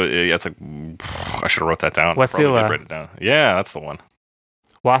 It starts with it's like I should have wrote that down. Wasilla. Probably did write it down. Yeah, that's the one.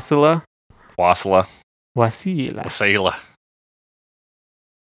 Wasilla. Wasilla. Wasilla.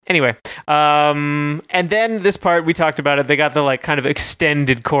 Anyway, and then this part, we talked about it, they got the like kind of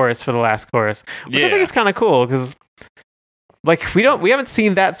extended chorus for the last chorus, which I think is kind of cool because like we haven't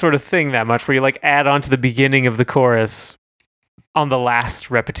seen that sort of thing that much where you like add on to the beginning of the chorus on the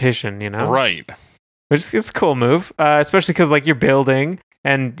last repetition, Right. Which is a cool move, especially because like you're building,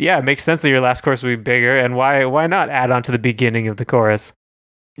 and yeah, it makes sense that your last chorus would be bigger, and why not add on to the beginning of the chorus?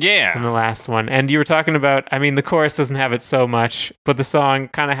 Yeah. In the last one. And you were talking about, I mean, the chorus doesn't have it so much, but the song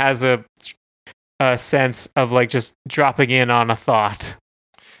kind of has a sense of like just dropping in on a thought.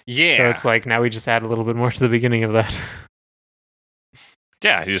 Yeah. So it's like now we just add a little bit more to the beginning of that.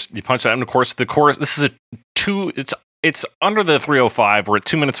 Yeah, you punch that in. Of course, the chorus, this is it's under the 3:05. We're at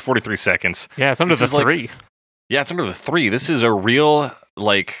 2 minutes 43 seconds. Yeah, it's under the 3. Yeah, it's under the 3. This is a real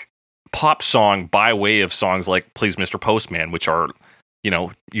like pop song by way of songs like Please Mr. Postman, which are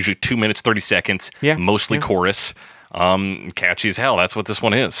usually 2 minutes 30 seconds, mostly chorus, catchy as hell. That's what this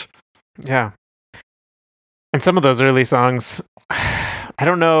one is. Yeah. And some of those early songs, I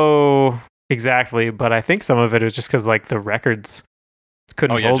don't know exactly, but I think some of it was just because like the records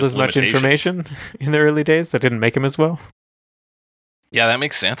couldn't hold just as much limitations. information in the early days. That didn't make them as well. Yeah, that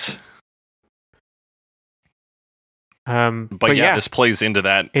makes sense. But yeah, this plays into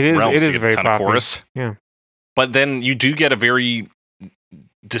that It is- realm. it So is you have very a ton of poppy. chorus. Yeah. But then you do get a very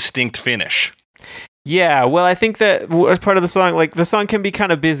distinct finish. Yeah, well, I think that as part of the song, like the song can be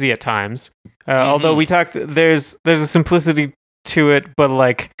kind of busy at times. Although we talked, there's a simplicity to it, but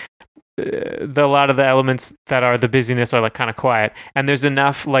like a lot of the elements that are the busyness are like kind of quiet, and there's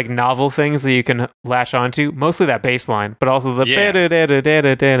enough like novel things that you can latch onto. Mostly that bass line, but also the you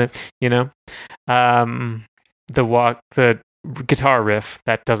know, the guitar riff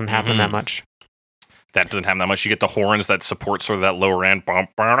that doesn't happen that much. That doesn't have that much. You get the horns that support sort of that lower end.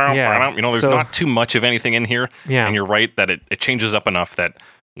 Yeah. You know, there's not too much of anything in here. Yeah. And you're right that it changes up enough that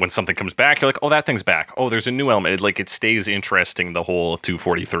when something comes back, you're like, oh, that thing's back. Oh, there's a new element. It stays interesting the whole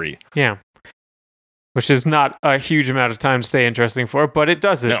 243. Yeah. Which is not a huge amount of time to stay interesting for, but it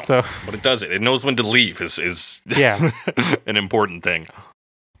does it. No, So but it does it. It knows when to leave is Yeah. an important thing.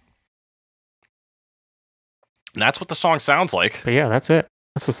 And that's what the song sounds like. But yeah, that's it.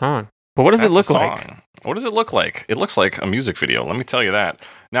 That's the song. But what does That's it look the like? song. What does it look like? It looks like a music video. Let me tell you that.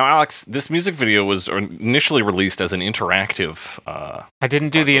 Now, Alex, this music video was initially released as an interactive. I didn't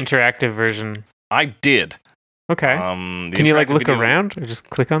do the interactive version. I did. Okay. The Can you like interactive look video- around or just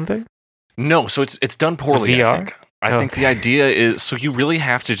click on things? No, so it's done poorly. VR? I think. I think the idea is so you really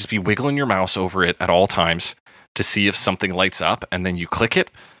have to just be wiggling your mouse over it at all times to see if something lights up, and then you click it,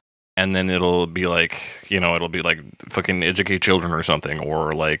 and then it'll be like, you know, it'll be like fucking educate children or something,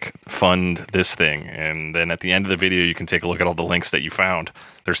 or like fund this thing, and then at the end of the video you can take a look at all the links that you found.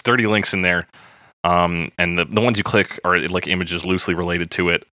 There's 30 links in there, and the ones you click are like images loosely related to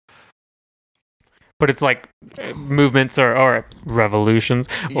it. But it's like movements or revolutions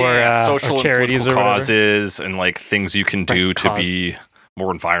or social or charities and or political whatever. causes and like things you can do to cause. be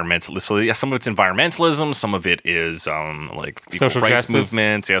more environmentalist. So yeah, some of it's environmentalism, some of it is like equal Social rights justice.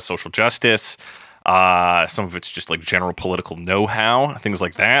 movements, social justice. Some of it's just like general political know-how, things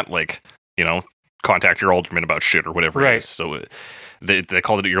like that. Like, you know, contact your alderman about shit or whatever it Right. is. So they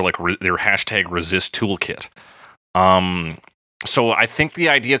called it your like their hashtag resist toolkit. So I think the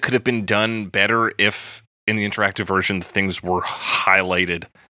idea could have been done better if in the interactive version things were highlighted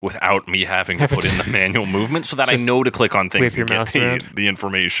without me having to put in the manual movement so that I Just know to click on things whip your and get mouse around. the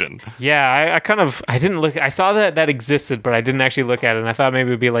information. Yeah, I didn't look. I saw that existed, but I didn't actually look at it. And I thought maybe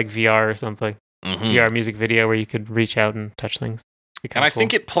it would be like VR or something. VR music video where you could reach out and touch things. And I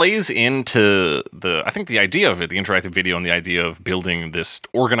think it plays into the idea of it, the interactive video and the idea of building this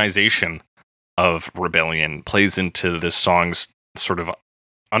organization of rebellion plays into this song's sort of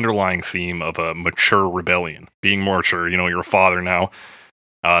underlying theme of a mature rebellion. Being more mature, you know, you're a father now.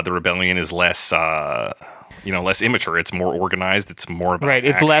 The rebellion is less less immature. It's more organized. It's more about right.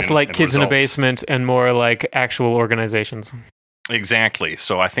 It's less action like and kids in a results. basement and more like actual organizations. Exactly.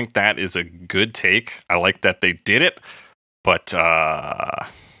 So I think that is a good take. I like that they did it, but yeah,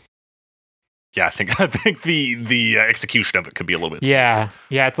 I think the execution of it could be a little bit. Yeah.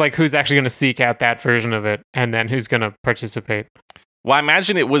 It's like who's actually going to seek out that version of it, and then who's going to participate. Well, I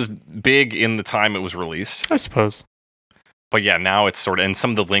imagine it was big in the time it was released, I suppose. but yeah, now it's sort of, and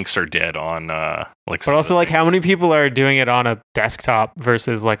some of the links are dead on like. But also, like, how many people are doing it on a desktop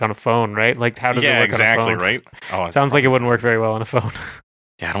versus like on a phone, right? Like, how does it work exactly on a phone? right. Oh, it's Sounds like it probably- wouldn't work very well on a phone.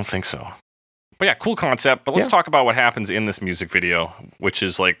 Yeah, I don't think so. But yeah, cool concept. But let's talk about what happens in this music video, which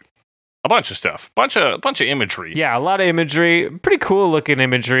is like a bunch of stuff, bunch of imagery. Yeah, a lot of imagery, pretty cool looking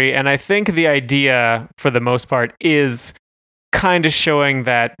imagery, and I think the idea, for the most part, is kind of showing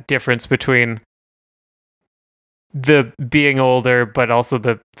that difference between the being older, but also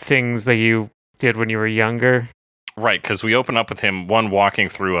the things that you did when you were younger. Right, because we open up with him walking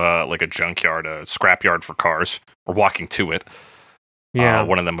through a junkyard, a scrapyard for cars, or walking to it. Yeah,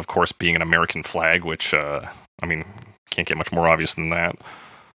 One of them, of course, being an American flag, which I mean, can't get much more obvious than that.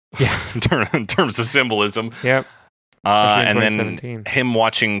 Yeah. in terms of symbolism. Yep. Especially in And then 2017. him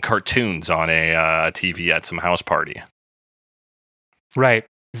watching cartoons on a TV at some house party Right.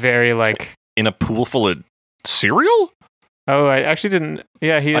 Very like. in a pool full of cereal. Oh, I actually didn't.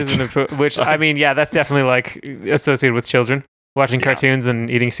 Yeah, he is in the which I mean, yeah, that's definitely like associated with children watching Yeah. cartoons and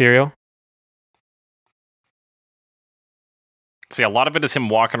eating cereal. So yeah, a lot of it is him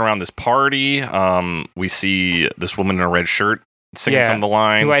walking around this party. We see this woman in a red shirt singing Yeah, some of the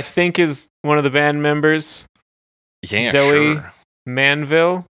lines. Who I think is one of the band members, yeah, Zoe sure.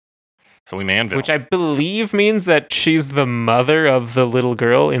 Manville, Zoe Manville. which I believe means that she's the mother of the little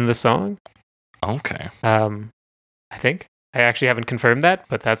girl in the song. Okay. I think. I actually haven't confirmed that,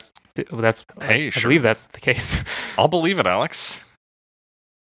 but that's Hey, I sure. believe that's the case. I'll believe it, Alex.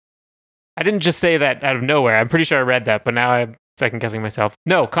 I didn't just say that out of nowhere. I'm pretty sure I read that, but now I'm second guessing myself.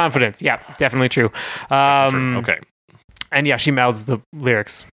 No, confidence. Yeah, definitely true. Definitely true. Okay. And yeah, she mouths the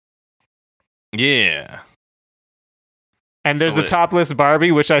lyrics. Yeah. And there's So a topless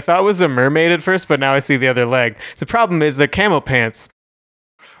Barbie, which I thought was a mermaid at first, but now I see the other leg. The problem is they're camo pants,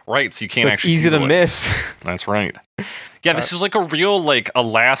 Right, so you can't so it's actually easy see to the legs. miss. That's right. Yeah, this is like a real like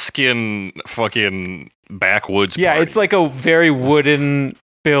Alaskan fucking backwoods Yeah, party. it's like a very wooden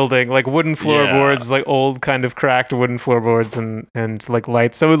building, like wooden floorboards, like old kind of cracked wooden floorboards and like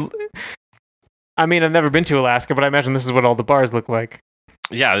lights. So, I mean, I've never been to Alaska, but I imagine this is what all the bars look like.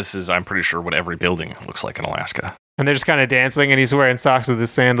 Yeah, this is, I'm pretty sure, what every building looks like in Alaska. And they're just kind of dancing, and he's wearing socks with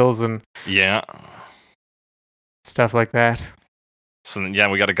his sandals and Yeah. stuff like that. So then, yeah,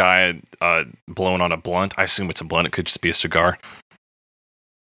 we got a guy blowing on a blunt. I assume it's a blunt. It could just be a cigar.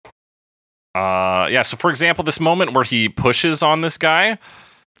 Yeah, so for example, this moment where he pushes on this guy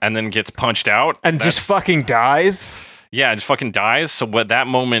and then gets punched out. And just fucking dies. Yeah, just fucking dies. So what that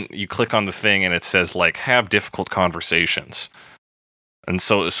moment, you click on the thing and it says, like, have difficult conversations. And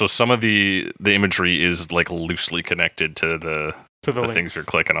so some of the imagery is, like, loosely connected to the links. things you're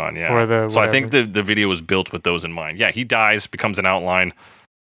clicking on, yeah. Or the So I think whatever. the video was built with those in mind. Yeah, he dies, becomes an outline.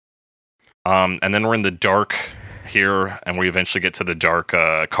 And then we're in the dark here, and we eventually get to the dark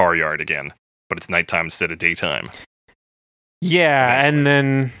car yard again. But it's nighttime instead of daytime. Yeah, Eventually. and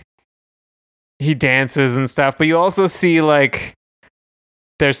then he dances and stuff. But you also see, like,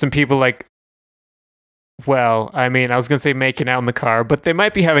 there's some people, like, well, I mean, I was going to say making out in the car, but they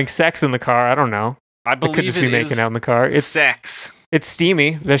might be having sex in the car. I don't know. I It believe could just be making out in the car. It's sex.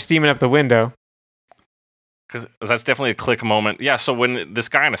 steamy. They're steaming up the window. Because that's definitely a click moment. Yeah, so when this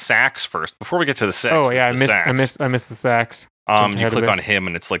guy in a sax first, before we get to the sex, Oh yeah, there's the I sax. missed the sax. Jumped You ahead a click bit. on him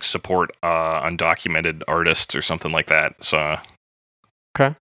and it's like support undocumented artists or something like that. So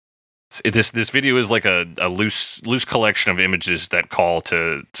Okay. This video is like a loose collection of images that call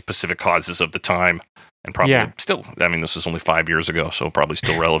to specific causes of the time, and probably Yeah. still. I mean, this was only 5 years ago, so probably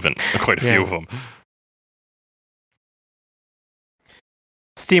still relevant. Quite a few Yeah. of them.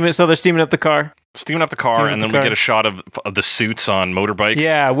 So they're steaming up the car. Steaming up the car, Steaming up and the then car. we get a shot of the suits on motorbikes.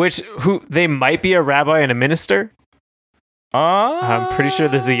 Yeah, who they might be a rabbi and a minister. I'm pretty sure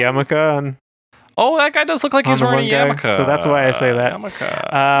there's a yarmulke on. Oh, that guy does look like On he's the wearing a one guy, yarmulke. so that's why I say that.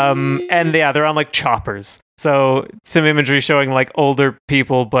 Yarmulke. And yeah, they're on like choppers. So some imagery showing like older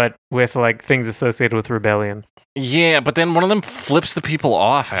people, but with like things associated with rebellion. Yeah, but then one of them flips the people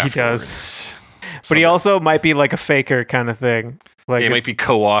off afterwards. He does. But he also might be like a faker kind of thing. Like he might be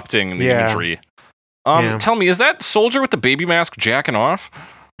co-opting the Yeah. imagery. Yeah. Tell me, is that soldier with the baby mask jacking off?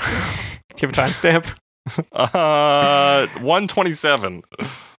 Do you have a timestamp? 127.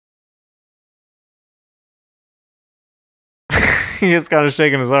 He is kind of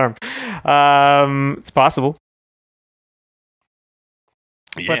shaking his arm. It's possible.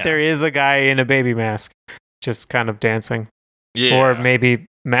 Yeah. But there is a guy in a baby mask just kind of dancing. yeah. Or maybe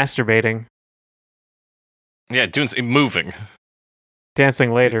masturbating. Yeah, moving.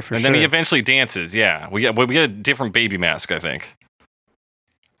 Dancing later for And sure. then he eventually dances, yeah. We get a different baby mask, I think.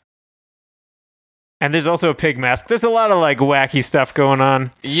 And there's also a pig mask. There's a lot of like wacky stuff going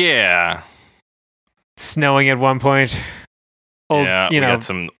on. Yeah. Snowing at one point. Old, yeah, you we know, got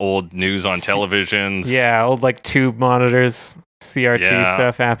some old news on televisions. yeah, old like tube monitors, CRT Yeah.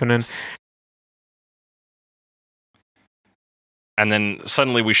 stuff happening. And then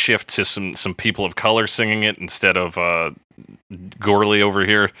suddenly we shift to some people of color singing it instead of Gorley over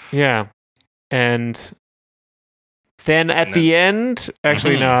here. Yeah. And then at And the end,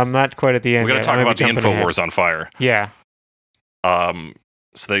 actually, no, I'm not quite at the end. We got to yet. talk I might about be the jumping ahead. InfoWars on fire. Yeah.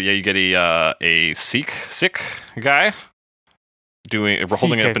 So that, yeah, you get a Sikh guy holding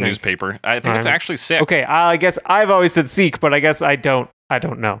Sikh, I up a think. newspaper. I think it's Alright. actually Sikh. Okay, I guess I've always said Sikh, but I guess I don't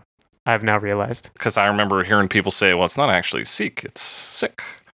know. I've now realized. Because I remember hearing people say, well, it's not actually Sikh, it's Sikh.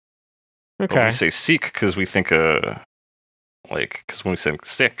 But Okay. we say Sikh because we think, because when we say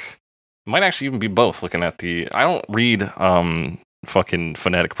Sikh, it might actually even be both. Looking at I don't read fucking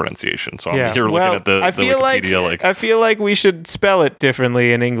phonetic pronunciation, so I'm here looking at the Wikipedia. I feel like we should spell it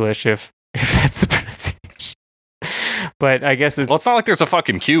differently in English if that's the pronunciation. But I guess it's well, it's not like there's a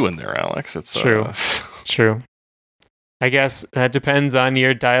fucking Q in there, Alex. It's True. True. I guess that depends on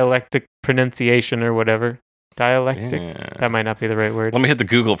your dialectic pronunciation or whatever. Dialectic? yeah. That might not be the right word. Let me hit the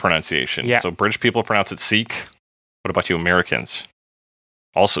Google pronunciation. Yeah. So British people pronounce it Sikh. What about you Americans?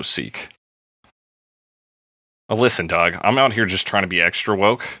 Also Sikh. Well, listen, dog. I'm out here just trying to be extra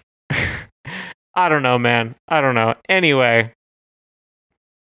woke. I don't know, man. I don't know. Anyway,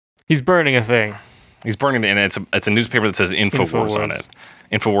 he's burning a thing. He's burning and it's a newspaper that says Infowars on it.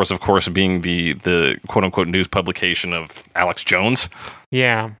 Infowars, of course, being the quote unquote news publication of Alex Jones.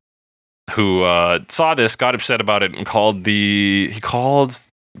 Yeah. Who saw this, got upset about it, and called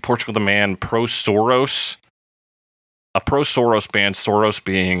Portugal the Man pro Soros. A pro Soros band, Soros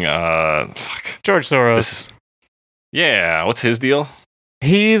being George Soros. Yeah, what's his deal?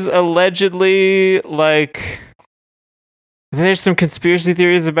 He's allegedly like. There's some conspiracy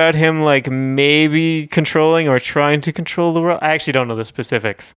theories about him, like maybe controlling or trying to control the world. I actually don't know the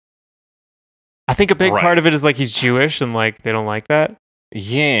specifics. I think a big part of it is like he's Jewish and like they don't like that.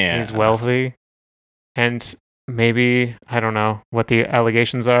 Yeah. He's wealthy. And maybe, I don't know what the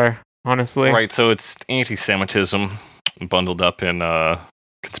allegations are, honestly. Right, so it's anti-Semitism bundled up in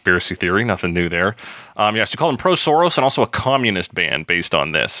conspiracy theory. Nothing new there. Yes, you call him pro Soros and also a communist band based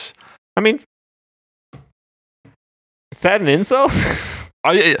on this. I mean, is that an insult?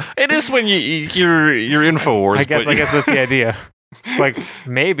 It is when you're Infowars. I guess that's the idea. It's like,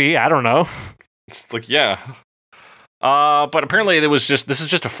 maybe, I don't know. It's like, yeah. But apparently this is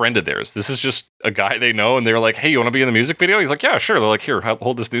just a friend of theirs. This is just a guy they know, and they're like, hey, you want to be in the music video? He's like, yeah, sure. They're like, here,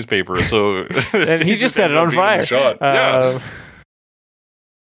 hold this newspaper. So and he just set it on fire.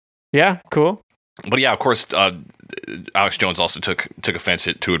 Yeah, cool. But yeah, of course, Alex Jones also took offense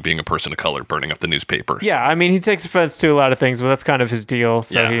to it being a person of color burning up the newspaper. So. Yeah, I mean, he takes offense to a lot of things, but that's kind of his deal.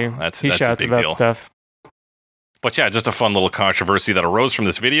 So yeah, he shouts about deal. stuff. But yeah, just a fun little controversy that arose from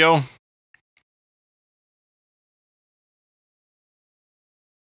this video.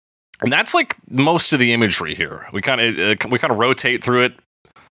 And that's like most of the imagery here. We kind of rotate through it.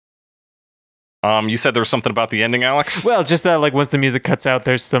 You said there was something about the ending, Alex? Well, just that like once the music cuts out,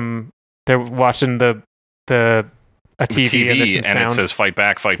 they're watching a TV and there's some sound. It says fight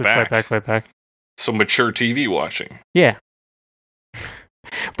back, fight back. Fight back, fight back. So mature TV watching. Yeah.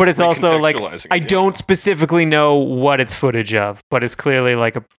 But it's also like I don't specifically know what it's footage of, but it's clearly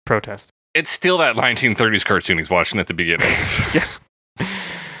like a protest. It's still that 1930s cartoon he's watching at the beginning. Yeah.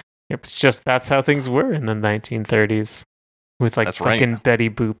 Yep, it's just that's how things were in the 1930s with like fucking Betty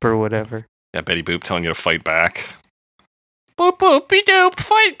Boop or whatever. Yeah, Betty Boop telling you to fight back. Boop boopy doop,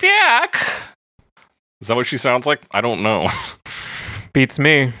 fight back. Is that what she sounds like? I don't know. Beats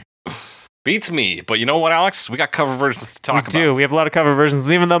me. Beats me. But you know what, Alex? We got cover versions to talk about. We do. We have a lot of cover versions.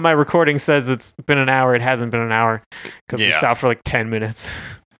 Even though my recording says it's been an hour, it hasn't been an hour because we stopped for like 10 minutes.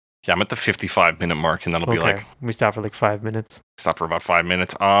 Yeah, I'm at the 55-minute mark, and that'll be like... We stopped for like 5 minutes. Stop for about 5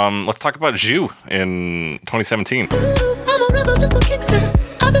 minutes. Let's talk about Zhu in 2017. I'm a rebel just for kicks now.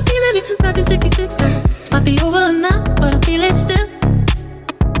 I've been feeling it since 1966 now. Might be over now, but I feel it still.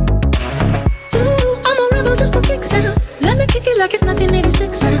 I'm a rebel just for kicks now. Let me kick it like it's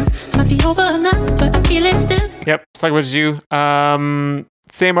 1986 now. Might be over now, but I feel it still. Yep, let's talk about Zhu.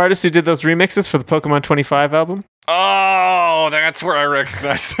 Same artist who did those remixes for the Pokemon 25 album. Oh, that's where I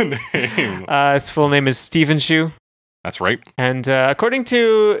recognize the name. His full name is Stephen Zhu. That's right. And according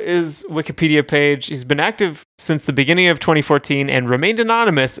to his Wikipedia page, he's been active since the beginning of 2014 and remained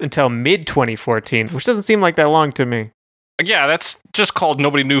anonymous until mid-2014, which doesn't seem like that long to me. Yeah, that's just called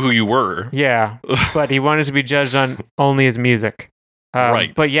nobody knew who you were. Yeah, but he wanted to be judged on only his music.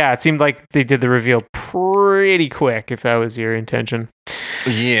 Right. But yeah, it seemed like they did the reveal pretty quick, if that was your intention.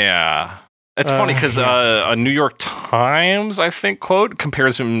 Yeah. It's funny because a New York Times, I think, quote,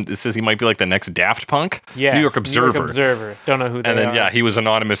 compares him, it says he might be like the next Daft Punk. Yeah. New York Observer. Don't know who they are. And then, yeah, he was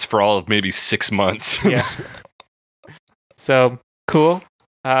anonymous for all of maybe 6 months. Yeah. So, cool.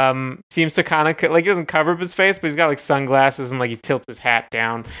 Seems to kind of, like, he doesn't cover up his face, but he's got, like, sunglasses and, like, he tilts his hat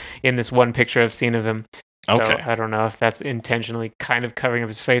down in this one picture I've seen of him. So, okay. I don't know if that's intentionally kind of covering up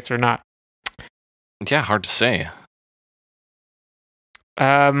his face or not. Yeah, hard to say.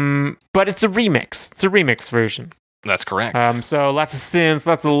 But it's a remix. It's a remix version. That's correct. So lots of synths,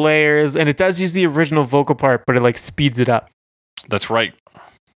 lots of layers, and it does use the original vocal part, but it like speeds it up. That's right.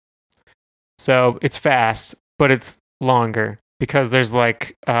 So it's fast, but it's longer because there's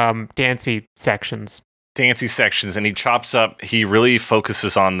like dancey sections. Dancey sections, and he chops up. He really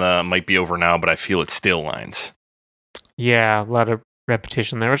focuses on the "might be over now, but I feel it still" lines. Yeah, a lot of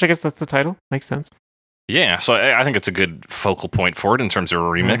repetition there, which I guess that's the title. Makes sense. Yeah, so I think it's a good focal point for it in terms of a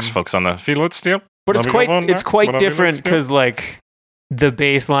remix. Focus on the feel it still. But it's quite different because like the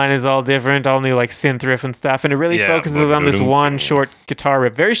bass line is all different, all new like synth riff and stuff, and it really focuses on this one short guitar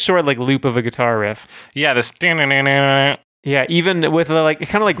riff, very short like loop of a guitar riff. Yeah, this. Yeah, even with like it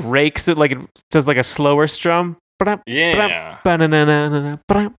kind of like rakes it, like it does like a slower strum. Yeah. Kind of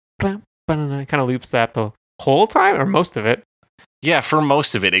loops that the whole time or most of it. Yeah, for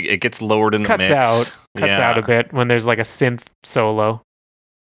most of it, it gets lowered in the mix. Cuts Yeah. out a bit when there's like a synth solo.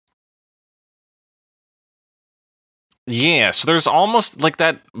 Yeah, so there's almost like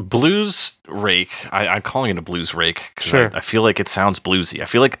that blues rake. I'm calling it a blues rake because Sure. I feel like it sounds bluesy. I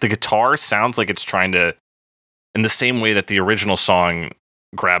feel like the guitar sounds like it's trying to, in the same way that the original song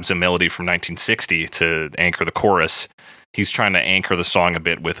grabs a melody from 1960 to anchor the chorus, he's trying to anchor the song a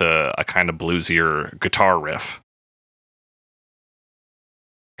bit with a kind of bluesier guitar riff.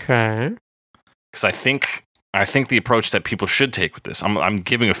 Okay. Because I think the approach that people should take with this, I'm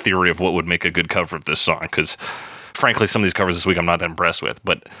giving a theory of what would make a good cover of this song, because frankly, some of these covers this week I'm not that impressed with,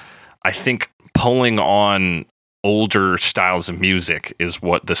 but I think pulling on older styles of music is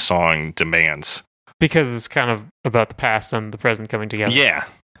what the song demands. Because it's kind of about the past and the present coming together. Yeah.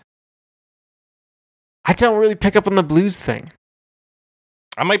 I don't really pick up on the blues thing.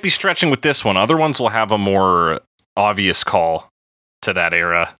 I might be stretching with this one. Other ones will have a more obvious call to that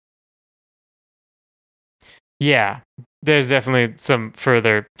era. Yeah, there's definitely some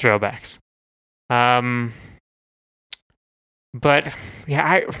further throwbacks. But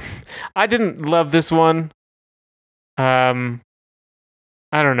yeah, I didn't love this one. I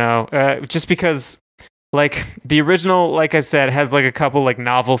don't know. Just because like the original, like I said, has like a couple like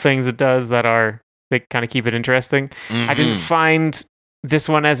novel things it does that kind of keep it interesting. I didn't find this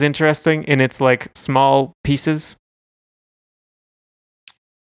one as interesting in its like small pieces.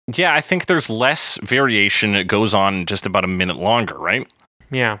 Yeah, I think there's less variation. It goes on just about a minute longer, right?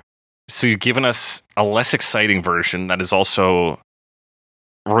 Yeah. So you've given us a less exciting version that is also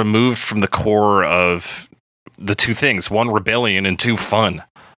removed from the core of the two things: one, rebellion, and two, fun.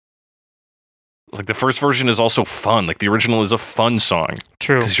 Like the first version is also fun. Like the original is a fun song.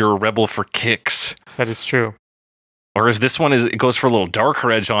 True. Because you're a rebel for kicks. That is true. Whereas this one it goes for a little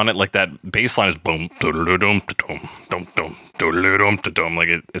darker edge on it. Like that bass line is boom, dum, dum, dum, dum. Like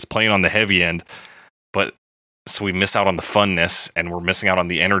it's playing on the heavy end. But so we miss out on the funness, and we're missing out on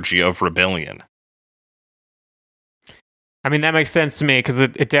the energy of rebellion. I mean, that makes sense to me because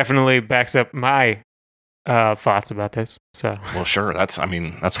it definitely backs up my thoughts about this. So, well, sure. That's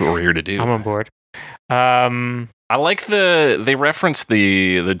what we're here to do. I'm on board. I like they reference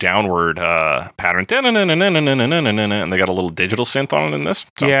the downward pattern, and they got a little digital synth on it in this.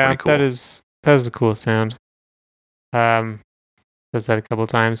 Sounds yeah, pretty cool. that is a cool sound. Does that a couple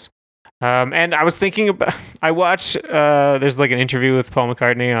times. And I was thinking about, I watched, there's like an interview with Paul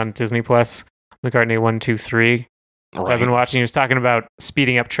McCartney on Disney Plus, McCartney 1, 2, 3. Right. I've been watching. He was talking about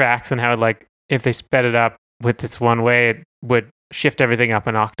speeding up tracks and how like if they sped it up with this one way, it would shift everything up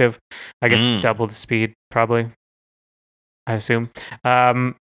an octave. I guess double the speed, probably. I assume.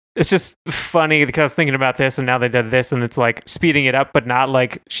 It's just funny because I was thinking about this, and now they did this, and it's like speeding it up, but not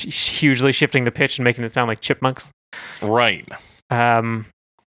like hugely shifting the pitch and making it sound like chipmunks. Right. I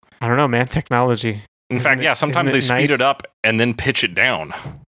don't know, man. Technology. In fact, yeah, sometimes they speed it up and then pitch it down.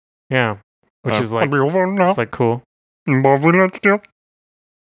 Yeah, which is like it's like cool.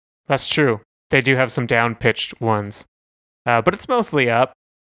 That's true. They do have some down pitched ones, but it's mostly up.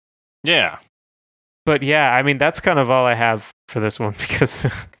 Yeah. But yeah, I mean that's kind of all I have for this one because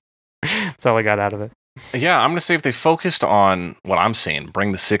that's all I got out of it. Yeah, I'm gonna say if they focused on what I'm saying,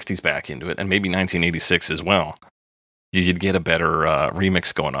 bring the '60s back into it, and maybe 1986 as well, you'd get a better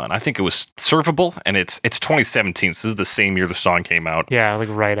remix going on. I think it was servable, and it's 2017. So this is the same year the song came out. Yeah, like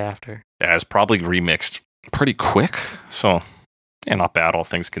right after. Yeah, it's probably remixed pretty quick. So, yeah, not bad, all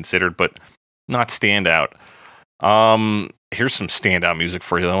things considered, but not standout. Here's some standout music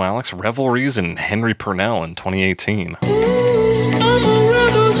for you, though, Alex. Revelries and Henry Purnell in 2018. I'm a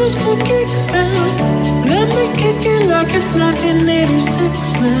rebel just for kicks now. Let me kick it like it's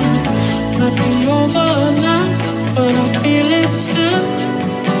 1986 now. Might be over now, but I feel it still.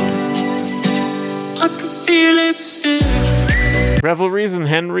 I can feel it still. Revelries and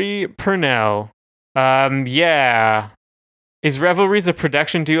Henry Purnell. Yeah. Is Revelries a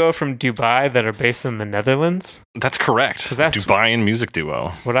production duo from Dubai that are based in the Netherlands? That's correct. That's Dubaian music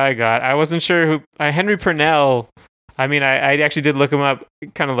duo. What I got. I wasn't sure who... Henry Purnell, I mean, I actually did look him up,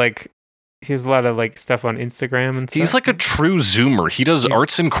 kind of like... He has a lot of like stuff on Instagram and stuff. He's like a true Zoomer. He does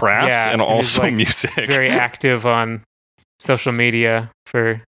arts and crafts and also like music. Very active on social media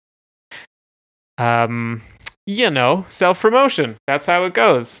for... self-promotion. That's how it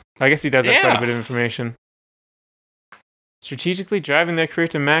goes. I guess he does have quite a bit of information. Strategically driving their career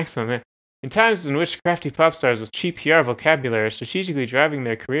to maximum. In times in which crafty pop stars with cheap PR vocabulary are strategically driving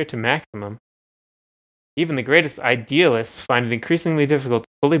their career to maximum, even the greatest idealists find it increasingly difficult to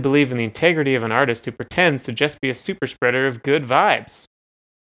fully believe in the integrity of an artist who pretends to just be a super spreader of good vibes.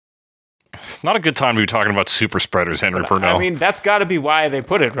 It's not a good time to be talking about super spreaders, Henry Purnell. I mean, that's got to be why they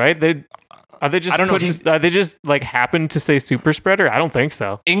put it, right? Are they just like happen to say super spreader? I don't think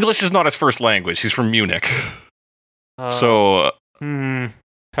so. English is not his first language. He's from Munich. Tough to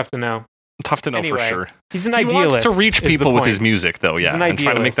know. Tough to know for sure. He's an idealist. He wants to reach people with his music, though, yeah, and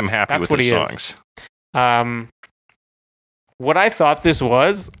try to make them happy with his songs. What I thought this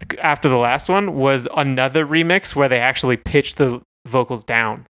was, after the last one, was another remix where they actually pitched the vocals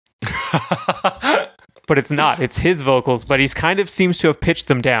down. But it's not. It's his vocals, but he's kind of seems to have pitched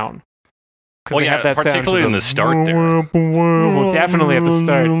them down. Well, yeah, particularly in the start there. Definitely at the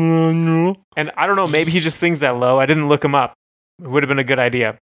start. And I don't know, maybe he just sings that low. I didn't look him up. It would have been a good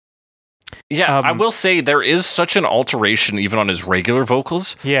idea. Yeah, I will say there is such an alteration even on his regular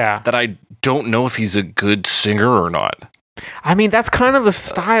vocals that I don't know if he's a good singer or not. I mean, that's kind of the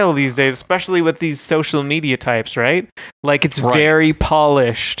style these days, especially with these social media types, right? Like, it's very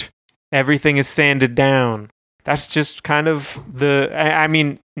polished. Everything is sanded down. That's just kind of I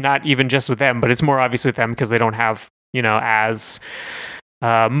mean, not even just with them, but it's more obvious with them because they don't have, as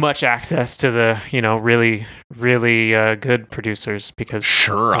much access to the, really, really good producers because...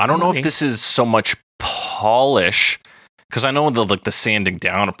 Sure. I don't know if this is so much polish, because I know the sanding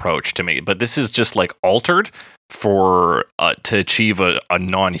down approach to me, but this is just like altered for to achieve a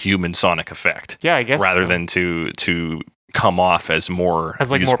non-human sonic effect. Yeah, I guess. Rather than to come off as more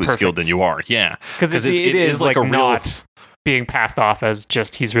musically skilled than you are. Yeah. Because it is like a not being passed off as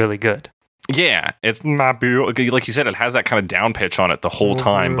just he's really good. Yeah, it's not like you said. It has that kind of down pitch on it the whole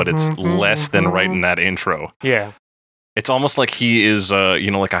time, but it's less than right in that intro. Yeah, it's almost like he is,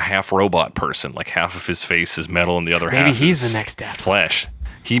 like a half robot person. Like half of his face is metal, and the other half he's is the next Daft flesh.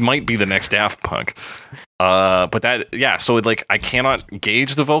 He might be the next Daft Punk. But so I cannot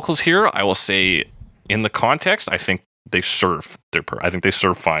gauge the vocals here. I will say, in the context, I think they serve I think they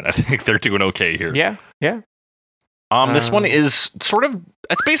serve fine. I think they're doing okay here. Yeah, yeah. This one is sort of,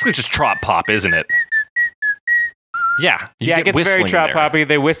 it's basically just trot pop, isn't it? Yeah. It gets very trot poppy.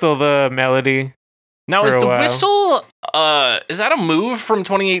 They whistle the melody. Now, is the whistle, is that a move from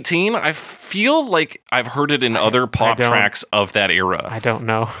 2018? I feel like I've heard it in other pop tracks of that era. I don't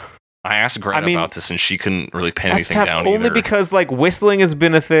know. I asked Greta about this, and she couldn't really pin anything down only either. Because, whistling has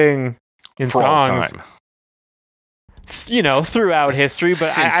been a thing in for songs. All time. Throughout history,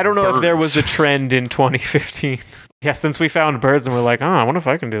 but I don't know if there was a trend in 2015. Yeah, since we found birds and we're like, I wonder if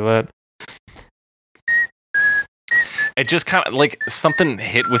I can do that. It just kind of something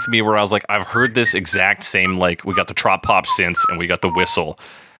hit with me where I was like, I've heard this exact same, we got the trot pop synths and we got the whistle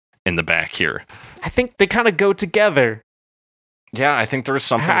in the back here. I think they kind of go together. Yeah, I think there's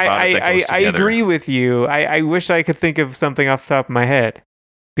something about it that goes together. I agree with you. I wish I could think of something off the top of my head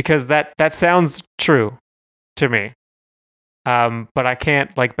because that sounds true to me. But I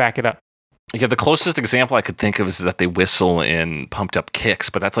can't back it up. Yeah, the closest example I could think of is that they whistle in Pumped Up Kicks,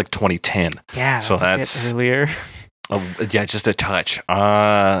 but that's 2010. Yeah, so that's a bit earlier. Yeah, just a touch.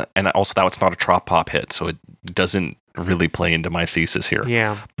 And also that it's not a trot pop hit, so it doesn't really play into my thesis here.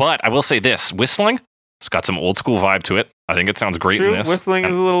 Yeah. But I will say this, whistling, it's got some old school vibe to it. I think it sounds great in this. Whistling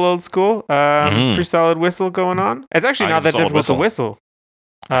is a little old school. Pretty solid whistle going on. It's actually not that difficult to whistle.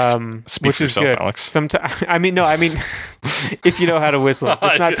 Speak which for is yourself, good. Alex. I mean, if you know how to whistle,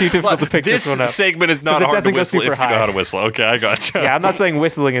 it's not too difficult to pick this one up. This segment is not hard to whistle if you know how to whistle. Okay, I gotcha. Yeah, I'm not saying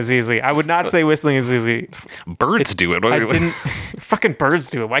whistling is easy. I would not say whistling is easy. Birds do it. Fucking birds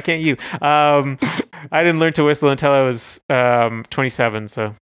do it. Why can't you? I didn't learn to whistle until I was 27.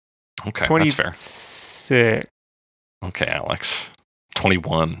 So okay, that's fair. 26. Okay, Alex.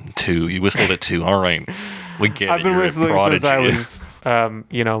 21, 2. You whistled at 2. All right. We get it. I've been whistling since I was,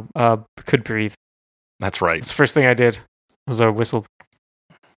 could breathe. That's right. It's the first thing I did was I whistled.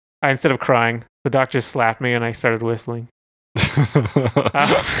 Instead of crying, the doctor slapped me and I started whistling. It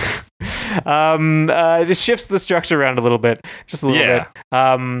just shifts the structure around a little bit, just a little bit.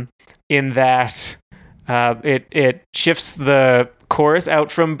 In that, it shifts the chorus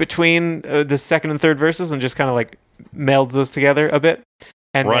out from between the second and third verses and just kind of melds those together a bit,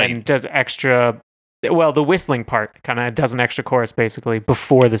 and then does extra. Well, the whistling part kind of does an extra chorus basically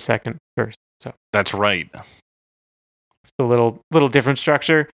before the second verse. So that's right. A little different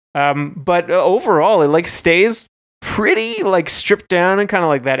structure, but overall it stays pretty stripped down and kind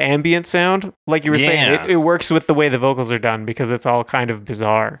of that ambient sound, like you were saying. It works with the way the vocals are done because it's all kind of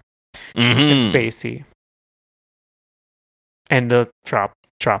bizarre and spacey, and the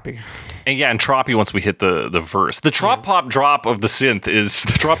troppy. And troppy once we hit the verse. The trot pop drop of the synth is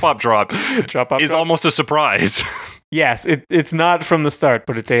almost a surprise. Yes, it's not from the start,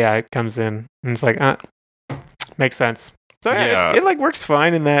 but it comes in and it's makes sense. So it works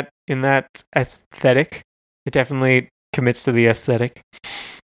fine in that in that aesthetic. It definitely commits to the aesthetic.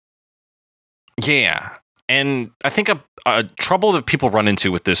 Yeah. And I think a trouble that people run into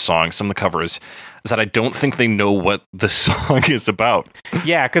with this song, some of the covers, is that I don't think they know what the song is about.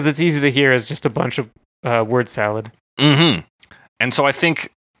 Yeah, because it's easy to hear as just a bunch of word salad. Mm-hmm. And so I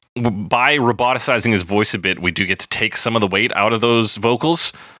think by roboticizing his voice a bit, we do get to take some of the weight out of those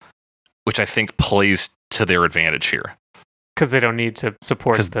vocals, which I think plays to their advantage here. Because they don't need to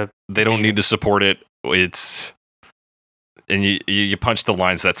support They don't need to support it. It's... And you punch the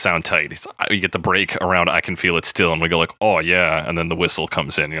lines that sound tight. You get the break around "I Can Feel It Still," and we go like, "Oh yeah," and then the whistle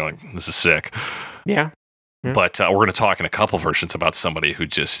comes in. You're like, "This is sick." Yeah. But we're going to talk in a couple versions about somebody who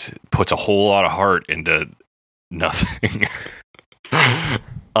just puts a whole lot of heart into nothing.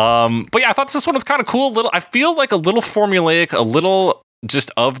 But yeah, I thought this one was kind of cool. I feel like a little formulaic, a little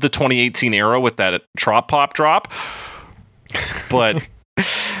just of the 2018 era with that trop pop drop. But.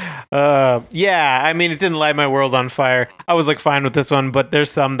 Yeah, I mean, it didn't light my world on fire. I was like fine with this one, but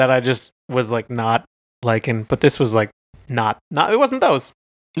there's some that I just was like not liking. But this was like not. It wasn't those.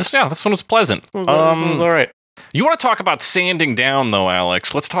 This one was pleasant. This one was all right. You want to talk about sanding down, though,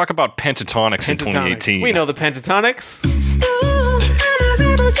 Alex? Let's talk about Pentatonics in 2018. We know the Pentatonics. Ooh, I'm a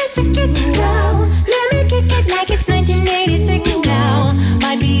rebel just for kicks now. Let me kick it like it's 1986 now.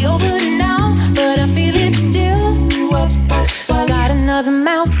 Might be over now, but I feel it still. Got another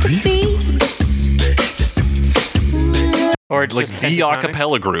mouth to feed. Or Like just the Pentatonics.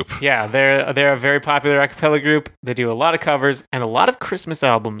 acapella group. Yeah, they're a very popular acapella group. They do a lot of covers and a lot of Christmas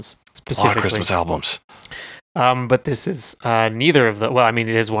albums A specifically. lot of Christmas albums. But this is neither of the. Well, I mean,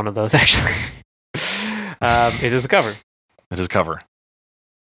 it is one of those actually. It is a cover. It is a cover.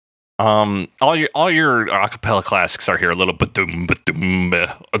 All your acapella classics are here. A little ba-dum, ba-dum,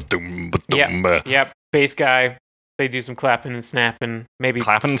 ba-dum, ba-dum. Yep. Bass guy. They do some clapping and snapping. Maybe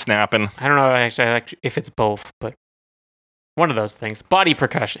Clapping and snapping. I don't know actually if it's both, but one of those things. Body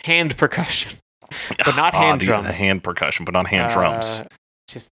percussion, hand percussion, but not hand drums. Hand percussion, but not hand drums.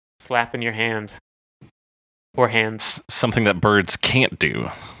 Just slapping your hand or hands. Something that birds can't do.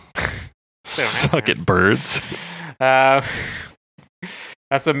 Suck it, hands. birds. That's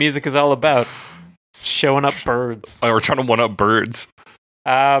what music is all about. Showing up birds. Oh, we're trying to one-up birds.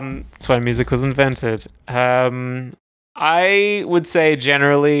 That's why music was invented. I would say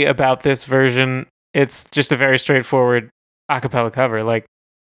generally about this version, it's just a very straightforward acapella cover. Like,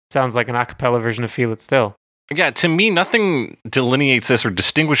 sounds like an acapella version of "Feel It Still." Yeah, to me, nothing delineates this or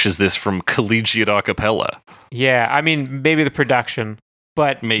distinguishes this from collegiate acapella. Yeah, I mean, maybe the production,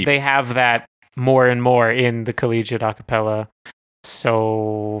 but Maybe. they have that more and more in the collegiate acapella.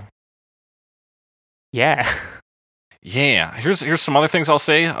 So, yeah. Yeah, here's some other things I'll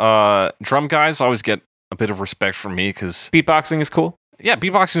say. Drum guys always get a bit of respect from me because Beatboxing is cool. yeah,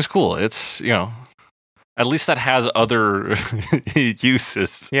 beatboxing is cool. It's at least that has other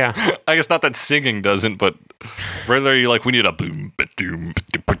uses. Yeah. I guess not that singing doesn't, but rather you like we need a boom ba doom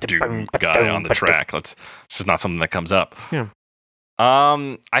ba doom guy on the track. It's just not something that comes up. Yeah.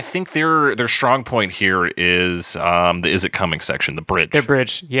 I think their strong point here is the "Is It Coming" section, the bridge. Their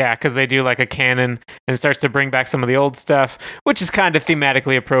bridge, yeah, because they do like a canon and it starts to bring back some of the old stuff, which is kind of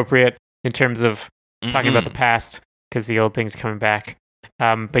thematically appropriate in terms of talking about the past, because the old things coming back.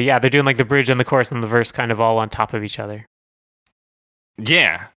 But yeah, they're doing like the bridge and the chorus and the verse kind of all on top of each other.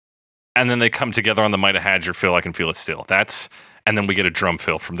 Yeah. And then they come together on the "Might Have Had Your Fill, I Can Feel It Still." And then we get a drum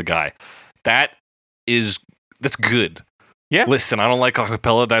fill from the guy. That's good. Yeah. Listen, I don't like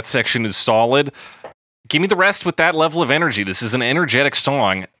acapella. That section is solid. Give me the rest with that level of energy. This is an energetic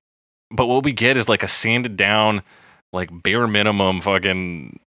song, but what we get is like a sanded down, like bare minimum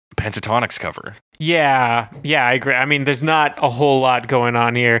fucking Pentatonics cover. Yeah, I agree. I mean, there's not a whole lot going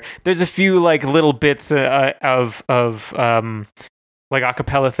on here. There's a few like little bits of like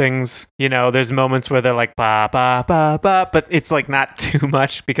acapella things. There's moments where they're like ba ba ba ba, but it's like not too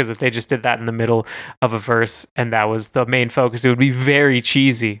much, because if they just did that in the middle of a verse and that was the main focus, it would be very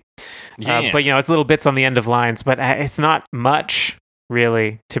cheesy. Yeah. But it's little bits on the end of lines, but it's not much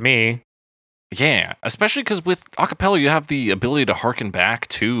really to me. Yeah, especially because with acapella, you have the ability to harken back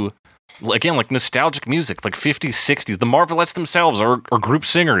to, again, like nostalgic music, like 50s, 60s. The Marvelettes themselves are group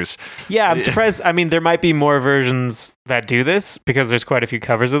singers. Yeah, I'm surprised. I mean, there might be more versions that do this because there's quite a few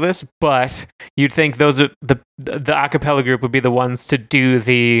covers of this, but you'd think those are the acapella group would be the ones to do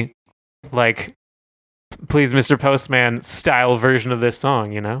the like "Please Mr. Postman" style version of this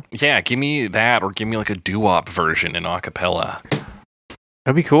song, Yeah, give me that, or give me like a doo-wop version in acapella.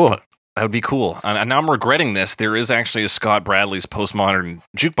 That'd be cool. That would be cool. And now I'm regretting this. There is actually a Scott Bradley's Postmodern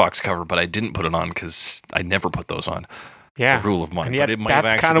Jukebox cover, but I didn't put it on because I never put those on. Yeah. It's a rule of mine. And yet but it might have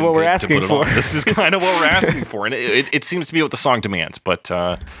that's actually kind of been what we're good to asking put it for. on. This is kind of what we're asking for. And it seems to be what the song demands. But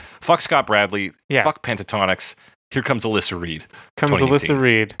fuck Scott Bradley. Yeah. Fuck Pentatonics. Here comes Alyssa Reed. Comes 2018. Alyssa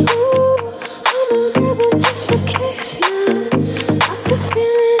Reed. I'm a rebel just for kicks now. I've been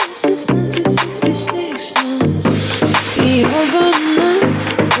feeling it since 1966 now. Be over now,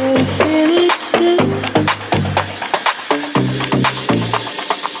 but I feel it still.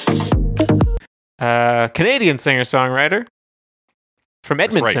 Canadian singer-songwriter from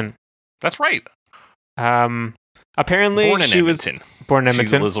Edmonton. That's right. Apparently Born in she was Edmonton. born in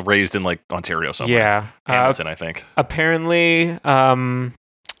Edmonton. She was raised in like Ontario somewhere. Yeah. Hamilton, I think. Apparently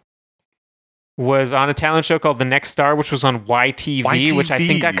was on a talent show called The Next Star, which was on YTV, which I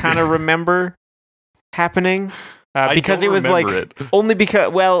think I kind of remember happening. Because I it don't was like remember it. only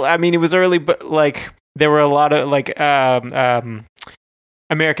because, well, I mean, it was early, but like there were a lot of like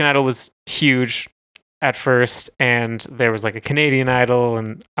American Idol was huge at first, and there was like a Canadian Idol,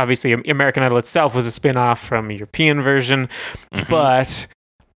 and obviously American Idol itself was a spin-off from a European version. Mhm. But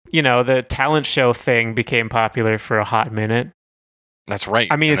you know, the talent show thing became popular for a hot minute. That's right.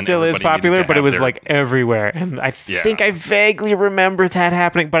 I mean, And it then still is everybody needed popular, to but it have was their- like everywhere. And I Yeah. think I vaguely remember that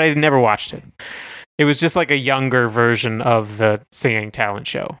happening, but I never watched it. It was just like a younger version of the singing talent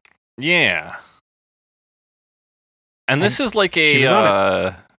show. Yeah. And this is like she was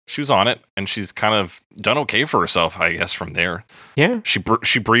on she was on it, and she's kind of done okay for herself, I guess, from there. Yeah. She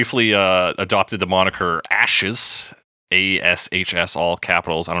briefly adopted the moniker Ashes, ASHS, all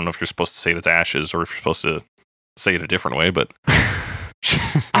capitals. I don't know if you're supposed to say it as Ashes or if you're supposed to say it a different way, but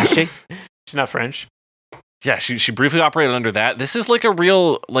Ashe? She's not French. yeah, she briefly operated under that. This is like a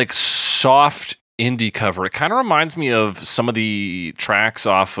real like soft indie cover. It kind of reminds me of some of the tracks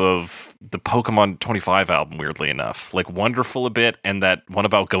off of the Pokemon 25 album, weirdly enough. Like Wonderful a bit, and that one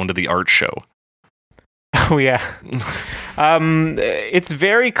about going to the art show. Oh, yeah. It's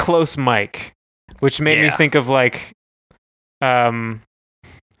very close mic, which made me Yeah. think of like, I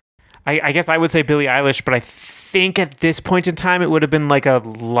guess I would say Billie Eilish, but I think at this point in time it would have been like a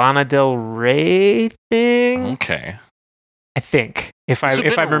Lana Del Rey thing. Okay. I think if It's a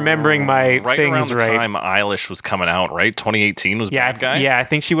bit I'm remembering my right things around the right. time Eilish was coming out, right? 2018 was Yeah, Bad Guy? yeah, I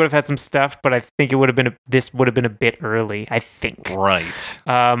think she would have had some stuff, but I think it would have been this would have been a bit early. I think. Right.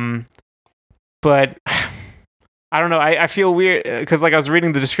 But I don't know. I feel weird because like I was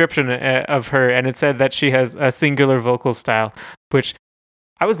reading the description of her, and it said that she has a singular vocal style, which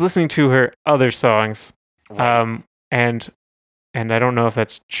I was listening to her other songs, Right. and I don't know if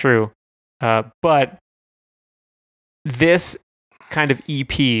that's true, but this kind of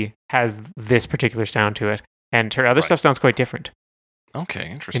EP has this particular sound to it, and her other Right. stuff sounds quite different Okay,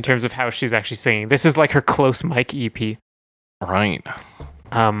 in interesting. terms of how she's actually singing. This is like her close mic EP. Right.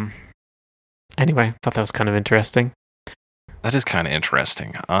 Anyway, thought that was kind of interesting. That is kind of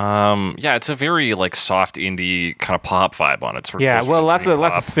interesting. Yeah, it's a very like soft indie kind of pop vibe on it. Sort of Yeah, closer well, to lots dream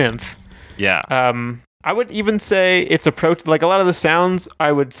of pop. synth. Yeah. I would even say it's approach like a lot of the sounds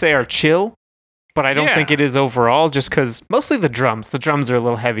I would say are chill, but I don't Yeah. think it is overall. Just because mostly the drums are a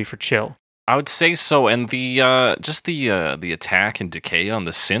little heavy for chill. I would say so, and the just the attack and decay on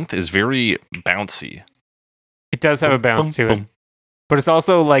the synth is very bouncy. It does have a bounce to it, but it's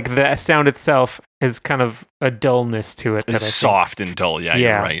also like the sound itself is kind of a dullness to it. It's that I think soft and dull. Yeah,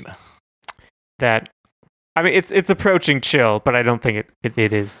 Yeah. you're right. that I mean, it's approaching chill, but I don't think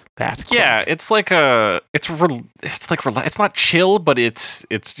it is that. Yeah, close. it's like it's not chill, but it's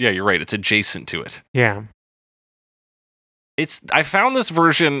yeah, you're right. It's adjacent to it. Yeah. I found this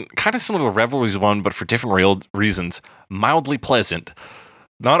version kind of similar to Revelry's one, but for different reasons. Mildly pleasant,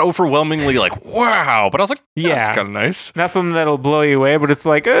 not overwhelmingly like wow, but I was like, yeah, that's Yeah. kind of nice. Not something that'll blow you away, but it's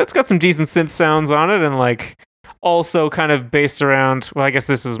like it's got some decent synth sounds on it, and like also kind of based around. Well, I guess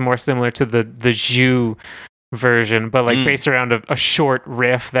this is more similar to the Zhu version, but like based around a short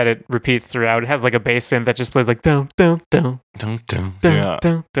riff that it repeats throughout. It has like a bass synth that just plays like dum dum dum Dun, dun. dum Yeah,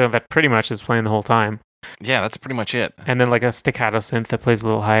 dum dum. That pretty much is playing the whole time, yeah, that's pretty much it. and then like a staccato synth that plays a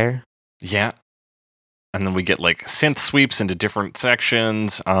little higher. Yeah, and then we get like synth sweeps into different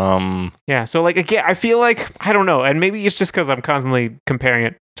sections. Yeah, so like again, I feel like I don't know, and maybe it's just because I'm constantly comparing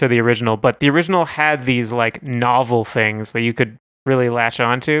it to the original, but the original had these like novel things that you could really latch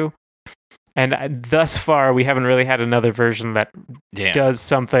onto, and thus far we haven't really had another version that Yeah, does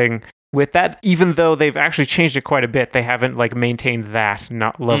something with that. Even though they've actually changed it quite a bit, they haven't like maintained that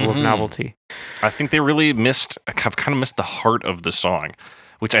level of Mhm. novelty. I think they really have kind of missed the heart of the song,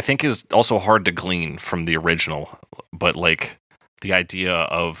 which I think is also hard to glean from the original. But like the idea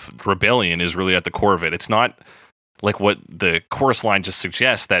of rebellion is really at the core of it. It's not like what the chorus line just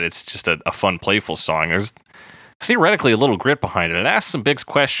suggests that it's just a fun, playful song. theoretically a little grit behind it. It asks some big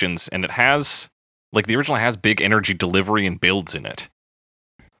questions, and it has, like, the original has big energy delivery and builds in it.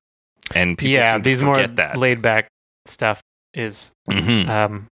 And people seem to these more forget that. laid back stuff is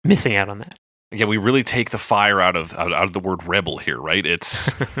Mhm. missing out on that. Yeah, we really take the fire out of the word rebel here, right?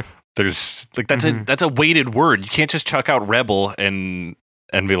 It's there's like that's a weighted word. You can't just chuck out rebel and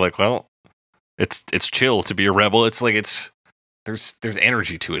be like, well, it's chill to be a rebel. It's like there's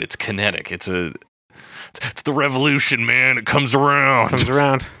energy to it. It's kinetic. It's the revolution, man. It comes around.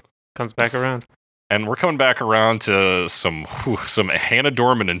 Comes back around. And we're coming back around to some Hannah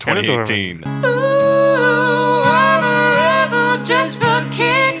Dorman in 2018. Ooh, I'm a rebel just for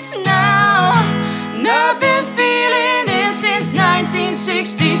kicks now. And I've been feeling this since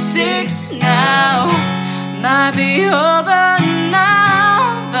 1966 now. Might be over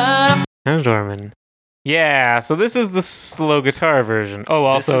now, but Hannah Dorman. Yeah, so this is the slow guitar version. Oh,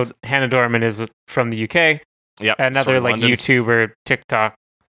 also, Hannah Dorman is from the UK. Yeah, Another like London. YouTuber, TikTok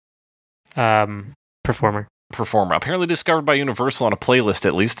performer. Apparently discovered by Universal on a playlist,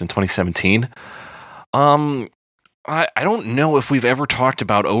 at least in 2017. I don't know if we've ever talked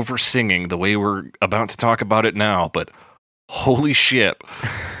about over singing the way we're about to talk about it now, but holy shit.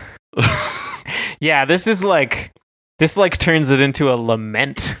 Yeah, this turns it into a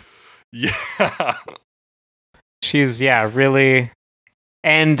lament. Yeah. She's really,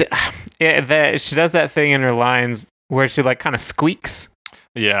 and she does that thing in her lines where she like kind of squeaks.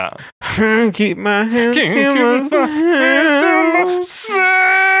 Yeah. Keep my hands to myself.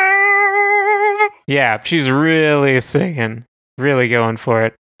 Yeah, she's really singing, really going for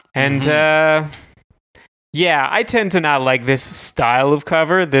it. And I tend to not like this style of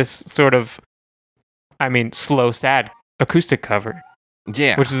cover, this sort of, slow, sad acoustic cover.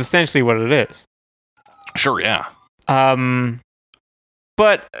 Yeah. Which is essentially what it is. Sure, yeah.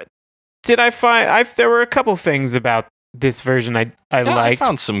 But did I find there were a couple things about this version I liked. I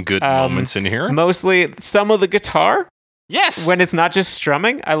found some good moments in here. Mostly some of the guitar. Yes. When it's not just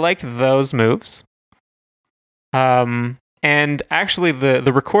strumming, I liked those moves. And actually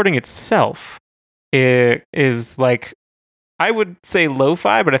the recording itself is like, I would say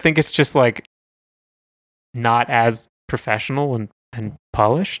lo-fi, but I think it's just like not as professional and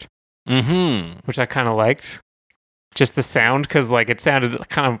polished. Mm-hmm. Which I kind of liked. Just the sound, because like it sounded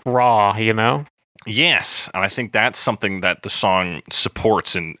kind of raw, you know? Yes, and I think that's something that the song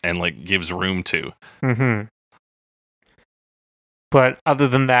supports and like gives room to. Mm-hmm. But other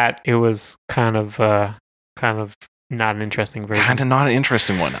than that, it was kind of not an interesting version. Kind of not an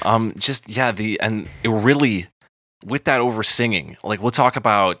interesting one. And it really, with that over singing, like we'll talk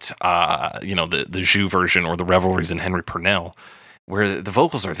about the Jus version or the Revelries in Henry Purnell, where the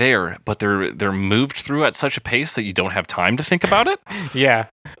vocals are there, but they're moved through at such a pace that you don't have time to think about it. Yeah.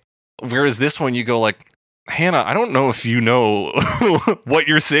 Whereas this one, you go like, Hannah, I don't know if you know what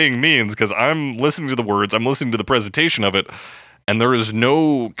you're saying means, because I'm listening to the words, I'm listening to the presentation of it, and there is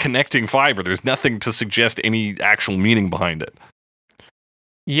no connecting fiber. There's nothing to suggest any actual meaning behind it.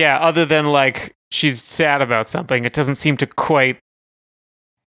 Yeah, other than like she's sad about something. It doesn't seem to quite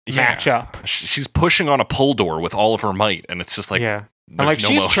match up. She's pushing on a pull door with all of her might, and it's just like, yeah. I'm like,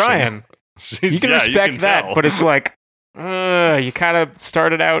 she's trying. You can respect that, but it's like, you kind of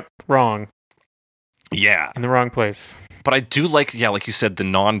started out wrong. Yeah. In the wrong place. But I do like, like you said, the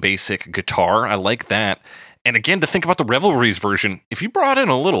non-basic guitar. I like that. And again, to think about the Revelries version, if you brought in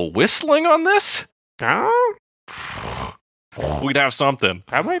a little whistling on this, we'd have something.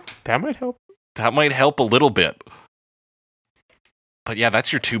 That might help. That might help a little bit. But yeah,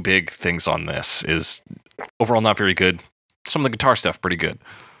 that's your two big things on this. Is overall not very good. Some of the guitar stuff pretty good.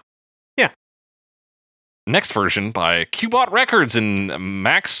 Yeah. Next version by Cubot Records and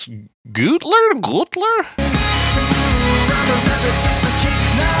Max Gutler?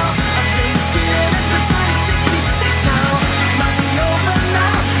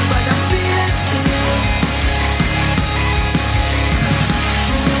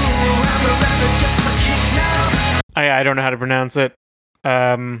 I don't know how to pronounce it.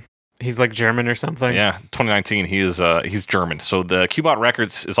 He's like German or something. Yeah, 2019. He's German. So the Cubot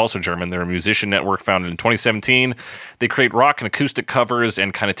Records is also German. They're a musician network founded in 2017. They create rock and acoustic covers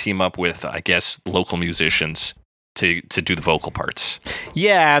and kind of team up with, I guess, local musicians to do the vocal parts.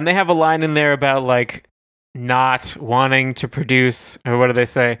 Yeah, and they have a line in there about like not wanting to produce, or what do they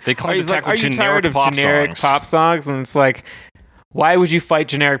say? They claim to tackle are you tired of generic pop songs? And it's like, why would you fight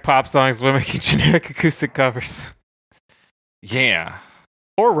generic pop songs when making generic acoustic covers? Yeah.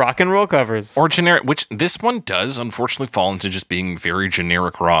 Or rock and roll covers. Or generic, which this one does unfortunately fall into just being very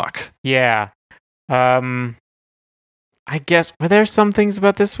generic rock. Yeah. I guess, were there some things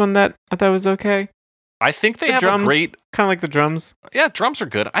about this one that I thought was okay? I think they The have drums, a great. kind of like the drums. Yeah, drums are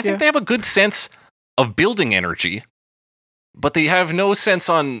good. I think Yeah. they have a good sense of building energy, but they have no sense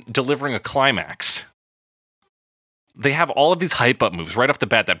on delivering a climax. They have all of these hype up moves right off the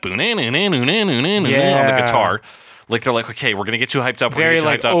bat. That boom on the guitar. Like they're like, okay, we're gonna get you hyped up. We're Very gonna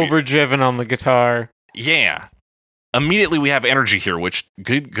like get you hyped up. overdriven on the guitar. Yeah. Immediately we have energy here, which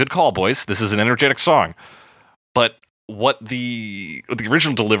good call, boys. This is an energetic song. But what the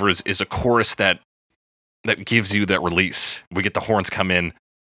original delivers is a chorus that gives you that release. We get the horns come in,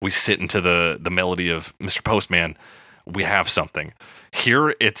 we sit into the melody of Mr. Postman. We have something.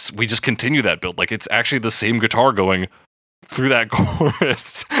 Here we just continue that build. Like it's actually the same guitar going through that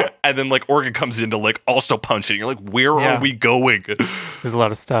chorus. And then like organ comes in to like also punch it. You're like, where Yeah. are we going? There's a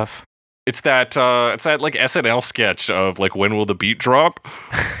lot of stuff. It's that like SNL sketch of like when will the beat drop?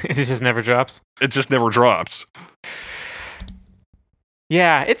 It just never drops. It just never drops.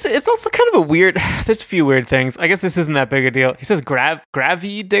 Yeah, it's also kind of a weird. There's a few weird things. I guess this isn't that big a deal. He says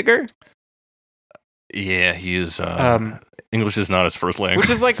gravy digger, Yeah, he is. English is not his first language. which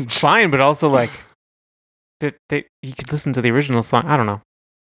is like fine, but also like you could listen to the original song. I don't know.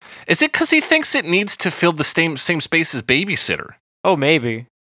 Is it because he thinks it needs to fill the same space as Babysitter? Oh, maybe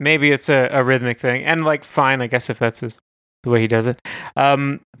it's a rhythmic thing, and like fine, I guess if that's the way he does it.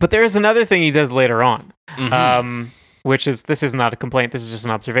 But there is another thing he does later on. Mhm. Which is, this is not a complaint, this is just an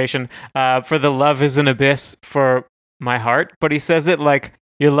observation. For the love is an abyss for my heart, but he says it like,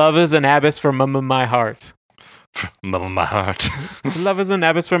 your love is an abyss for my heart. Mama, my heart. Your love is an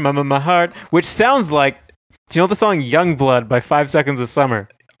abyss for my heart, which sounds like, do you know the song Youngblood by 5 Seconds of Summer?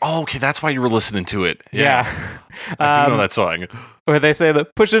 Oh, okay, that's why you were listening to it. Yeah. I do know that song. Where they say the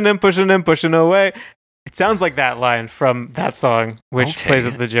pushing and pushing and pushing away. It sounds like that line from that song, which Okay. plays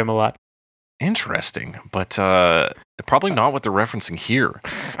at the gym a lot. Interesting, but probably not what they're referencing here.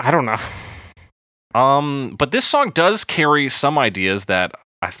 I don't know. But this song does carry some ideas that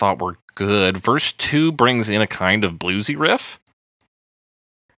I thought were good. Verse 2 brings in a kind of bluesy riff.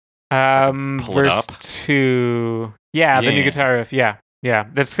 Pull it Verse up. 2. Yeah, the new Yeah. guitar riff. Yeah.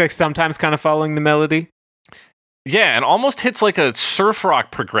 That's like sometimes kind of following the melody. Yeah, and almost hits like a surf rock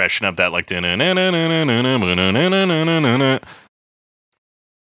progression of that, like.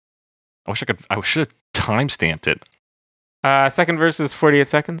 I should have time-stamped it. Second verse is 48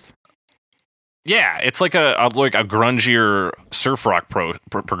 seconds. Yeah, it's like a grungier surf rock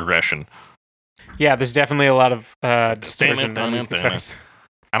progression. Yeah, there's definitely a lot of distortion on these guitars.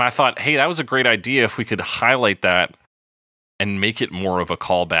 And I thought, hey, that was a great idea if we could highlight that and make it more of a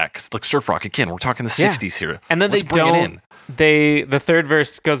callback. 'Cause, like surf rock, again, we're talking the Yeah. 60s here. And then Let's they bring it don't. in. The third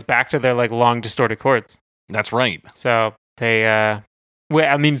verse goes back to their like long distorted chords. That's right. So they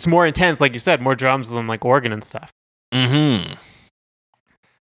well, I mean, it's more intense, like you said, more drums and like organ and stuff. Mm-hmm.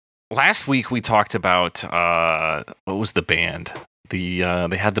 Last week we talked about what was the band? They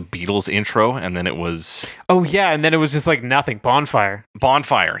had the Beatles intro, and then it was Oh yeah, and then it was just like nothing. Bonfire.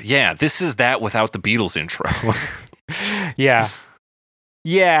 Bonfire. Yeah, this is that without the Beatles intro. Yeah.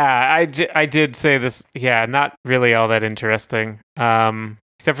 Yeah, I did say this. Yeah, not really all that interesting.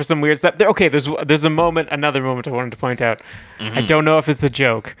 Except for some weird stuff. Okay, there's another moment I wanted to point out. I don't know if it's a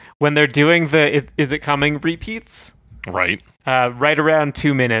joke. When they're doing the Is It Coming repeats, Right. right around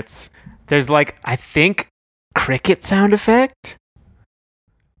 2 minutes, there's like, I think, cricket sound effect,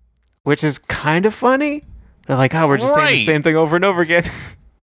 which is kind of funny. They're like, oh, we're just saying the Right. same thing over and over again.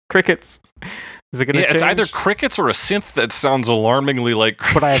 Crickets. Is it going to Yeah, change? it's either crickets or a synth that sounds alarmingly like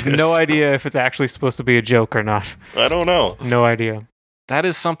crickets. But I have no idea if it's actually supposed to be a joke or not. I don't know. No idea. That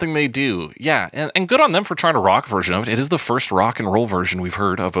is something they do. Yeah, and good on them for trying a rock version of it. It is the first rock and roll version we've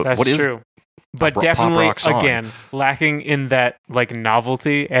heard of That's what is true. But pop definitely, rock song. again, lacking in that like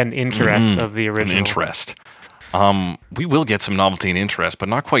novelty and interest of the an original. interest. We will get some novelty and interest, but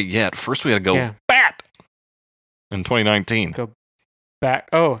not quite yet. First, we got to go Yeah. bat in 2019. Go back.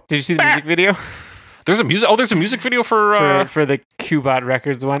 Oh, did you see the music video There's a music video for. for the Cubot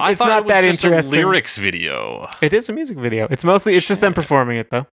Records one? I It's thought not it was that just interesting. a lyrics video. It is a music video. It's just them performing it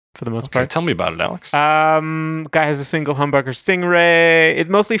though, for the most Okay, part. tell me about it, Alex. Guy has a single humbucker Stingray. It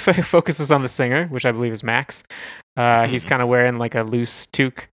mostly focuses on the singer, which I believe is Max. He's kind of wearing like a loose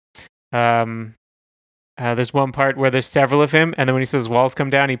toque. There's one part where there's several of him, and then when he says walls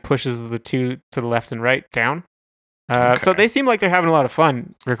come down, he pushes the two to the left and right down. So Okay. they seem like they're having a lot of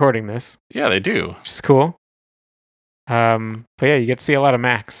fun recording this, Yeah, they do. which is cool. But yeah, you get to see a lot of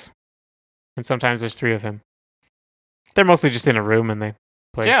Max, and sometimes there's 3 of him. They're mostly just in a room and they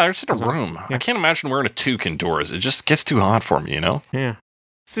play. Yeah, they're just in a Goes on. room. I Yeah. can't imagine wearing a toque indoors. It just gets too hot for me, you know? Yeah.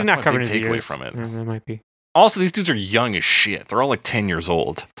 This is That's not my covering big his takeaway ears. from it. That might be. Also, these dudes are young as shit. They're all like 10 years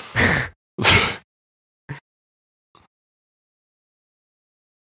old.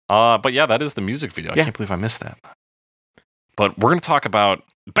 But yeah, that is the music video. I Yeah. can't believe I missed that. But we're going to talk about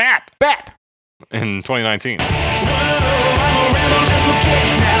Bat in 2019.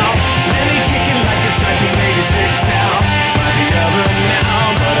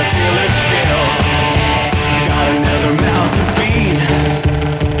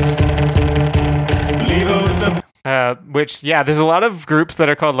 Which, yeah, there's a lot of groups that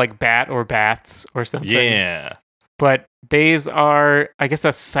are called like Bat or Bats or something. Yeah. But these are, I guess, a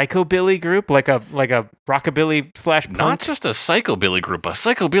psychobilly group, like a rockabilly / punk Not just a psychobilly group, a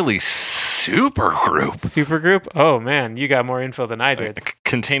psychobilly super group. super group. Oh man, you got more info than I did.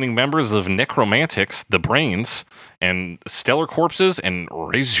 Containing members of Necromantics, The Brains, and Stellar Corpses, and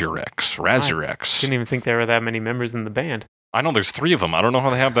Razurex. Didn't even think there were that many members in the band. I know there's 3 of them. I don't know how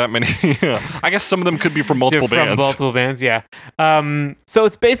they have that many. I guess some of them could be from multiple From bands. multiple bands, yeah. So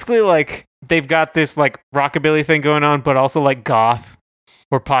it's basically like they've got this like rockabilly thing going on, but also like goth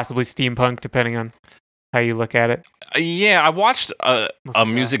or possibly steampunk, depending on how you look at it. Yeah, I watched a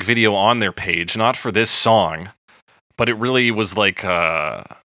music video on their page, not for this song, but it really was like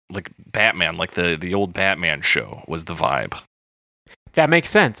Batman, like the old Batman show was the vibe. That makes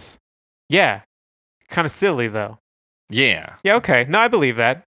sense. Yeah. Kind of silly though. Yeah. Yeah, okay. No, I believe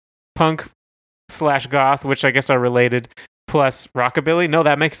that. Punk / goth, which I guess are related, plus rockabilly. No,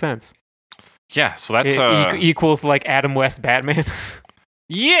 that makes sense. Yeah, so that's It equals like Adam West Batman.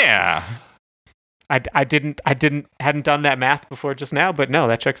 yeah. I hadn't done that math before just now, but no,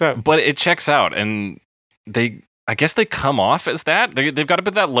 that checks out. But it checks out, and I guess they come off as that. They've got a bit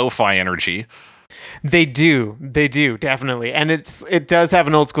of that lo-fi energy. They do, definitely, and it does have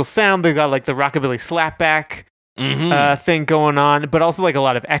an old school sound. They've got like the rockabilly slapback thing going on, but also like a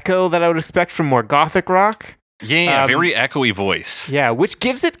lot of echo that I would expect from more gothic rock. Yeah, very echoey voice. Yeah, which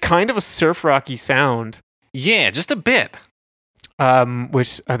gives it kind of a surf rocky sound. Yeah, just a bit.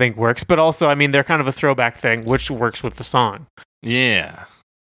 Which I think works, but also, I mean, they're kind of a throwback thing, which works with the song. Yeah.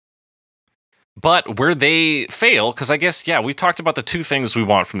 But where they fail, because I guess, yeah, we talked about the 2 things we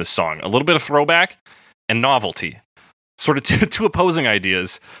want from this song. A little bit of throwback and novelty. Sort of two opposing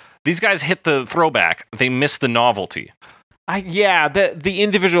ideas. These guys hit the throwback. They miss the novelty. The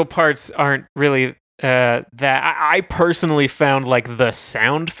individual parts aren't really that. I personally found like the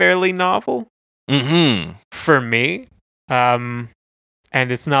sound fairly novel for me. And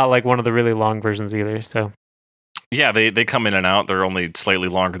it's not like one of the really long versions either, so. Yeah, they come in and out. They're only slightly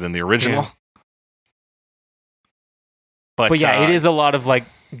longer than the original. Yeah. But yeah, it is a lot of like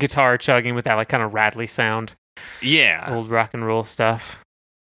guitar chugging with that like kind of rattly sound. Yeah. Old rock and roll stuff.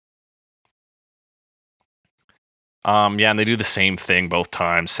 Yeah, and they do the same thing both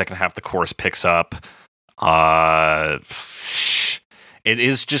times. Second half, the chorus picks up. It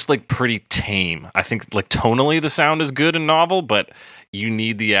is just like pretty tame. I think like tonally the sound is good and novel, but you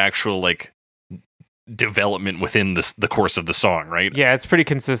need the actual like development within the course of the song, right? Yeah, it's pretty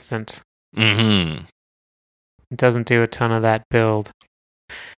consistent. Mm-hmm. It doesn't do a ton of that build.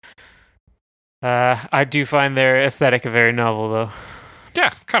 I do find their aesthetic very novel though. Yeah,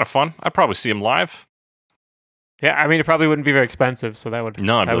 kind of fun. I'd probably see them live. Yeah, I mean it probably wouldn't be very expensive, so that would would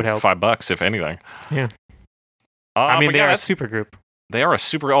help. $5 if anything. Yeah. I mean, but they yeah, are a super group. They are a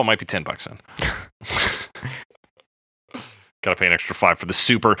super. Oh, it might be $10 then. Gotta pay an extra $5 for the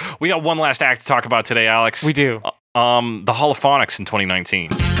super. We got one last act to talk about today, Alex. We do. The Holophonics in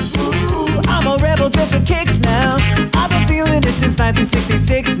 2019. Ooh, I'm a rebel just for kicks now. I've been feeling it since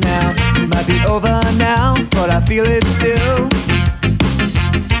 1966 now. It might be over now, but I feel it still.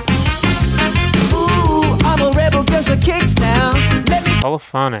 Ooh, I'm a rebel just for kicks now. Let me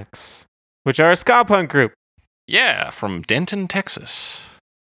Holophonics, which are a ska punk group. Yeah, from Denton, Texas.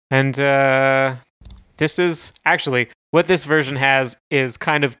 And this is actually what this version has is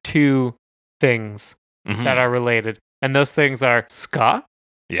kind of 2 things that are related. And those things are ska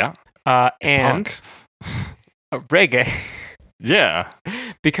Yeah. and reggae. Yeah.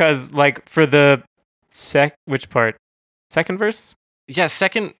 Because like for the which part? Second verse? Yeah,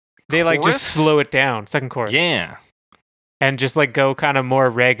 second They like chorus? just slow it down, second chorus. Yeah. And just like go kind of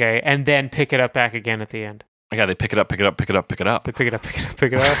more reggae and then pick it up back again at the end. Yeah, they pick it up. They pick it up.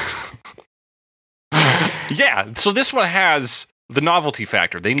 Yeah, so this one has the novelty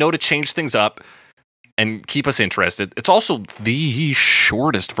factor. They know to change things up and keep us interested. It's also the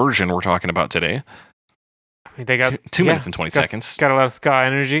shortest version we're talking about today. I mean, they got 2 minutes and 20 seconds. Got a lot of ska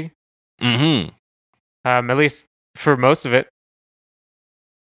energy. Mm-hmm. At least for most of it.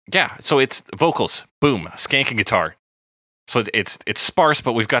 Yeah, so it's vocals, boom, skanking guitar. So it's sparse,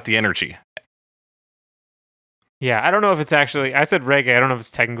 but we've got the energy. Yeah, I don't know if it's actually. I said reggae. I don't know if it's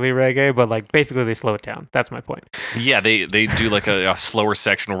technically reggae, but like basically they slow it down. That's my point. Yeah, they do like a slower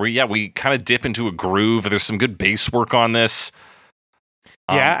section where we kind of dip into a groove. There's some good bass work on this.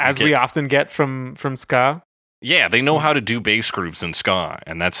 Yeah, as we often get from ska. Yeah, they know how to do bass grooves in ska,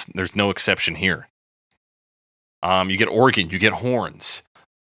 and there's no exception here. You get organ, you get horns.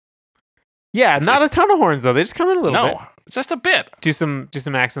 Yeah, not a ton of horns though. They just come in a little bit. No, just a bit. Do some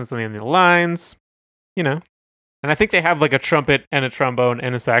accents on the end of the lines, you know. And I think they have like a trumpet and a trombone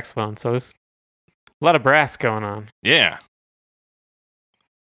and a saxophone, so there's a lot of brass going on. Yeah.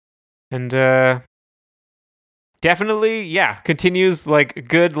 And definitely, yeah, continues like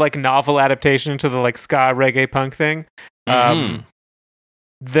good like novel adaptation to the like ska reggae punk thing.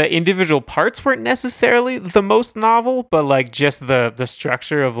 The individual parts weren't necessarily the most novel, but like just the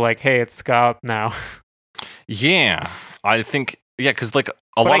structure of like, hey, it's ska now. Yeah, I think because like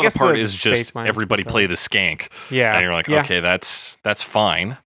a lot of the part is just everybody play the skank. Yeah, and you're like, okay, that's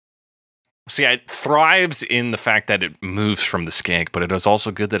fine. See, it thrives in the fact that it moves from the skank, but it is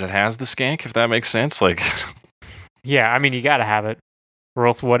also good that it has the skank, if that makes sense. Like, yeah, I mean, you gotta have it, or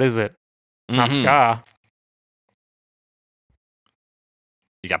else what is it? Not ska.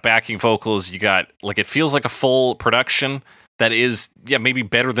 You got backing vocals. You got like it feels like a full production that is maybe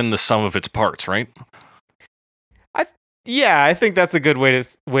better than the sum of its parts, right? I think that's a good way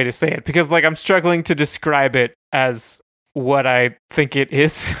to say it, because like I'm struggling to describe it as what I think it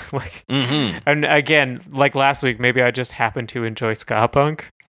is. Like, and again, like last week, maybe I just happen to enjoy ska punk.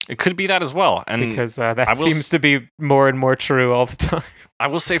 It could be that as well, and because that seems to be more and more true all the time. I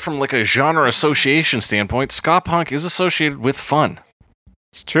will say, from like a genre association standpoint, ska punk is associated with fun.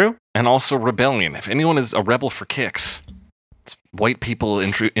 It's true, and also rebellion. If anyone is a rebel for kicks, it's white people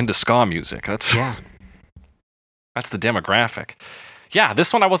into ska music. That's That's the demographic. Yeah,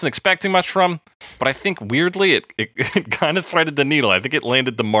 this one I wasn't expecting much from, but I think weirdly it kind of threaded the needle. I think it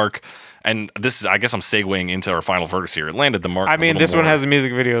landed the mark, and this is, I guess I'm segueing into our final verse here. It landed the mark. I mean, this one has a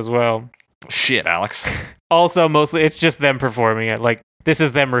music video as well. Shit, Alex. Also, mostly it's just them performing it. Like, this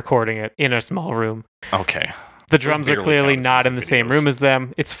is them recording it in a small room. Okay. The drums are clearly not in the same room as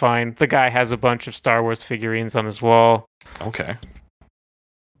them. It's fine. The guy has a bunch of Star Wars figurines on his wall. Okay.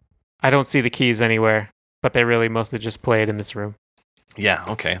 I don't see the keys anywhere, but they really mostly just play it in this room. Yeah,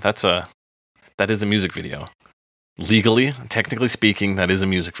 okay. That is a music video. Legally, technically speaking, that is a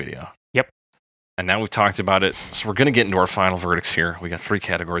music video. Yep. And now we've talked about it, so we're going to get into our final verdicts here. We got 3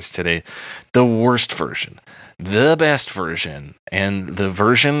 categories today. The worst version, the best version, and the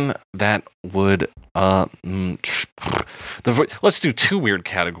version that would let's do 2 weird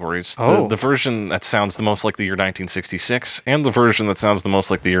categories. The version that sounds the most like the year 1966 and the version that sounds the most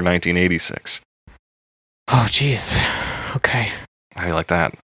like the year 1986. Oh, jeez. Okay. How do you like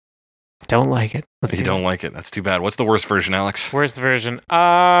that? Don't like it. You don't like it. That's too bad. What's the worst version, Alex? Worst version.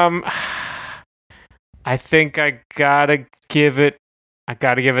 I think I gotta give it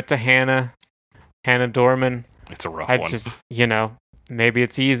to Hannah Dorman. It's a rough one. Just, maybe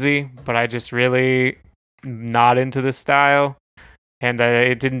it's easy, but I just really not into this style, and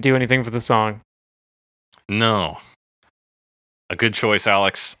it didn't do anything for the song. No. A good choice,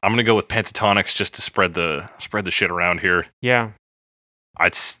 Alex. I'm gonna go with Pentatonix just to spread the shit around here. Yeah.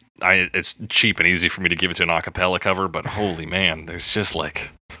 It's cheap and easy for me to give it to an a cappella cover, but holy man, there's just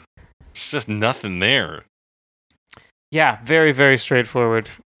nothing there. Yeah, very, very straightforward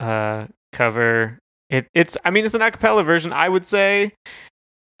cover. It's an a cappella version, I would say.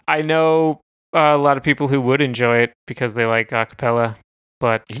 I know a lot of people who would enjoy it because they like a cappella,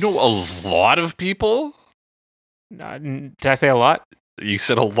 but you know a lot of people? Did I say a lot? You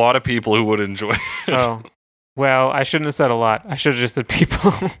said a lot of people who would enjoy it. Oh. Well, I shouldn't have said a lot. I should have just said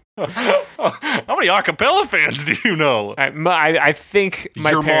people. How many a cappella fans do you know? I think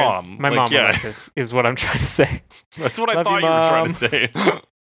my Your parents, mom. my mom would like this, is what I'm trying to say. That's what I Love thought you, you were trying Mom. to say.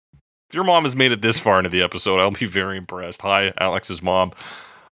 If your mom has made it this far into the episode, I'll be very impressed. Hi, Alex's mom.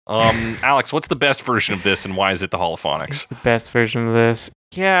 Alex, what's the best version of this, and why is it the Holophonics? The best version of this.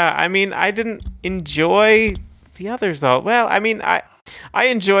 Yeah, I mean, I didn't enjoy the others all. Well, I mean, I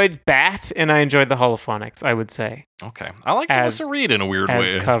enjoyed Bat and I enjoyed the Holophonics, I would say. Okay. I like Melissa Reed in a weird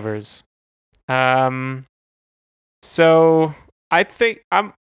way. As covers. So I think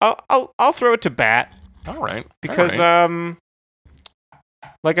I'll throw it to Bat. All right. Because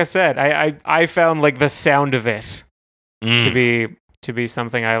like I said, I found like the sound of it to be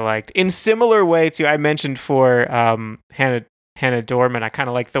something I liked. In similar way to I mentioned for Hannah Dorman, I kind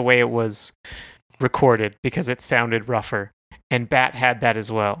of like the way it was recorded because it sounded rougher. And Bat had that as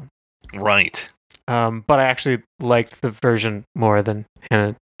well. Right. But I actually liked the version more than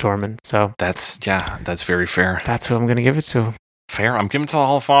Hannah Tormund. So That's very fair. that's who I'm going to give it to. Fair. I'm giving it to the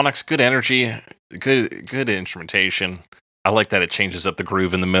Holophonics. Good energy, good instrumentation. I like that it changes up the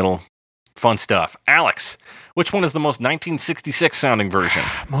groove in the middle. Fun stuff. Alex, which one is the most 1966 sounding version?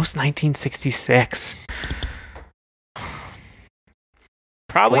 Most 1966.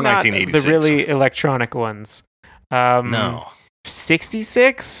 Probably Or not the 1986. really electronic ones. No.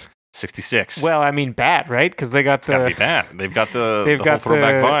 66? 66. Well, I mean, Bat, right? Because they got It's gotta be the bad. They've got the they've whole got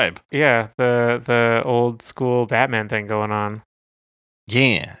throwback the- vibe. the old school Batman thing going on.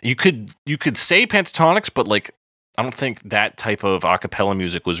 Yeah. You could say Pentatonics, but like I don't think that type of a cappella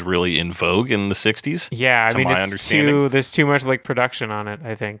music was really in vogue in the 60s. Yeah, I To mean, my it's understanding. there's too much like production on it,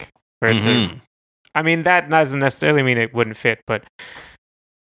 I think. For it to, Mhm. I mean, that doesn't necessarily mean it wouldn't fit, but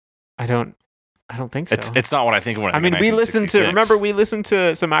I don't think so. It's not what I think when I I think mean, of we listened to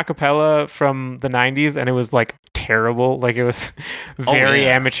 1966. some acapella from the 90s and it was like terrible. Like it was very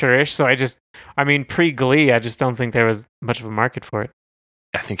yeah. amateurish. So I mean, pre-Glee, I just don't think there was much of a market for it.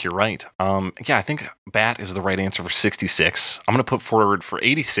 I think you're right. Yeah, I think Bat is the right answer for 66. I'm going to put forward for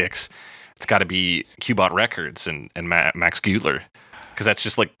 86. It's got to be Cubot Records and Max Gutler because that's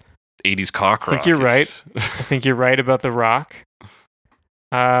just like 80s cock rock. I think you're right. It's- I think you're right about the rock.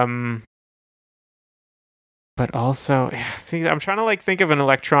 But also, see, I'm trying to like think of an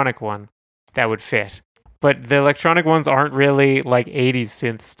electronic one that would fit. But the electronic ones aren't really like 80s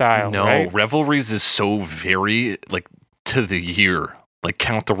synth style, no, right? Revelries is so very like to the year. Like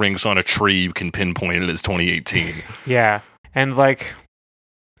count the rings on a tree, you can pinpoint it as 2018. Yeah. And like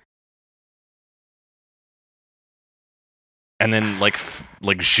And then like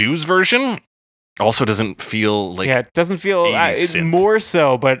Zhu's version also doesn't feel like yeah, it doesn't feel 80s it's synth. more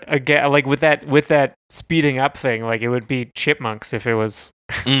so, but again, like with that speeding up thing, like it would be Chipmunks if it was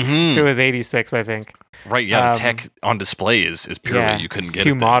Mhm. if it was 86, I think. Right, yeah, Um, the tech on display is purely Yeah, you couldn't it's get too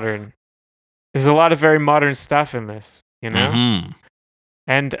it. there. modern. There's a lot of very modern stuff in this, you know? Mhm.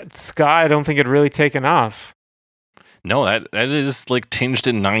 And ska, I don't think it really taken off. No, that is like tinged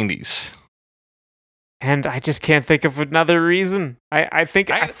in 90s. And I just can't think of another reason. I think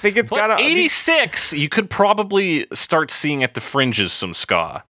it's But gotta be- 86, you could probably start seeing at the fringes some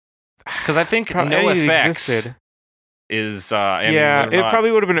ska. Because I think Pro- No it Effects existed. is and Yeah, they're it not-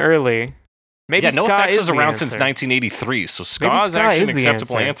 probably would have been early. Maybe yeah, ska No Effects is was the around since answer. 1983, so ska Maybe is ska actually is an the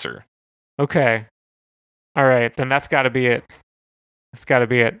acceptable answer. answer. Okay. All right, then that's got to be it. That's got to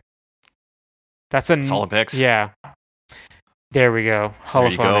be it. That's a Solid picks. Yeah. There we go. There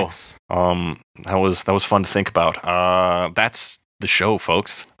you go. Holophonics. That was fun to think about. That's the show,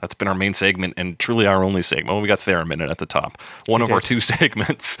 folks. That's been our main segment and truly our only segment. Well, we got Theremin at the top. One We of our did. 2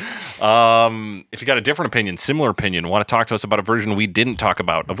 segments. If you got a different opinion, similar opinion, want to talk to us about a version we didn't talk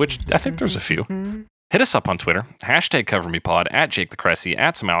about, of which I think there's a few. Hit us up on Twitter, #CoverMePod, @JakeTheCressy,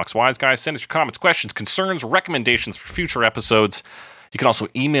 @SomeAlexWiseGuys. Send us your comments, questions, concerns, recommendations for future episodes. You can also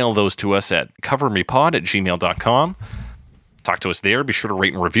email those to us at covermepod@gmail.com. Talk to us there. Be sure to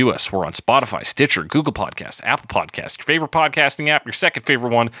rate and review us. We're on Spotify, Stitcher, Google Podcasts, Apple Podcasts, your favorite podcasting app, your second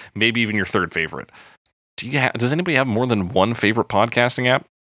favorite one, maybe even your third favorite. Does anybody have more than one favorite podcasting app?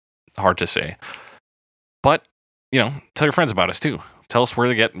 Hard to say. But, tell your friends about us too. Tell us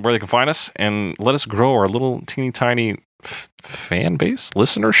where they can find us and let us grow our little teeny tiny fan base,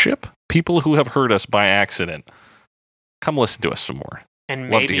 listenership, people who have heard us by accident. Come listen to us some more. And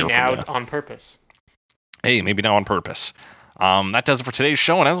Love to maybe hear from now you. on purpose. Hey, maybe now on purpose. That does it for today's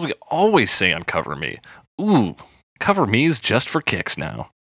show. And as we always say on Cover Me, Cover Me is just for kicks now.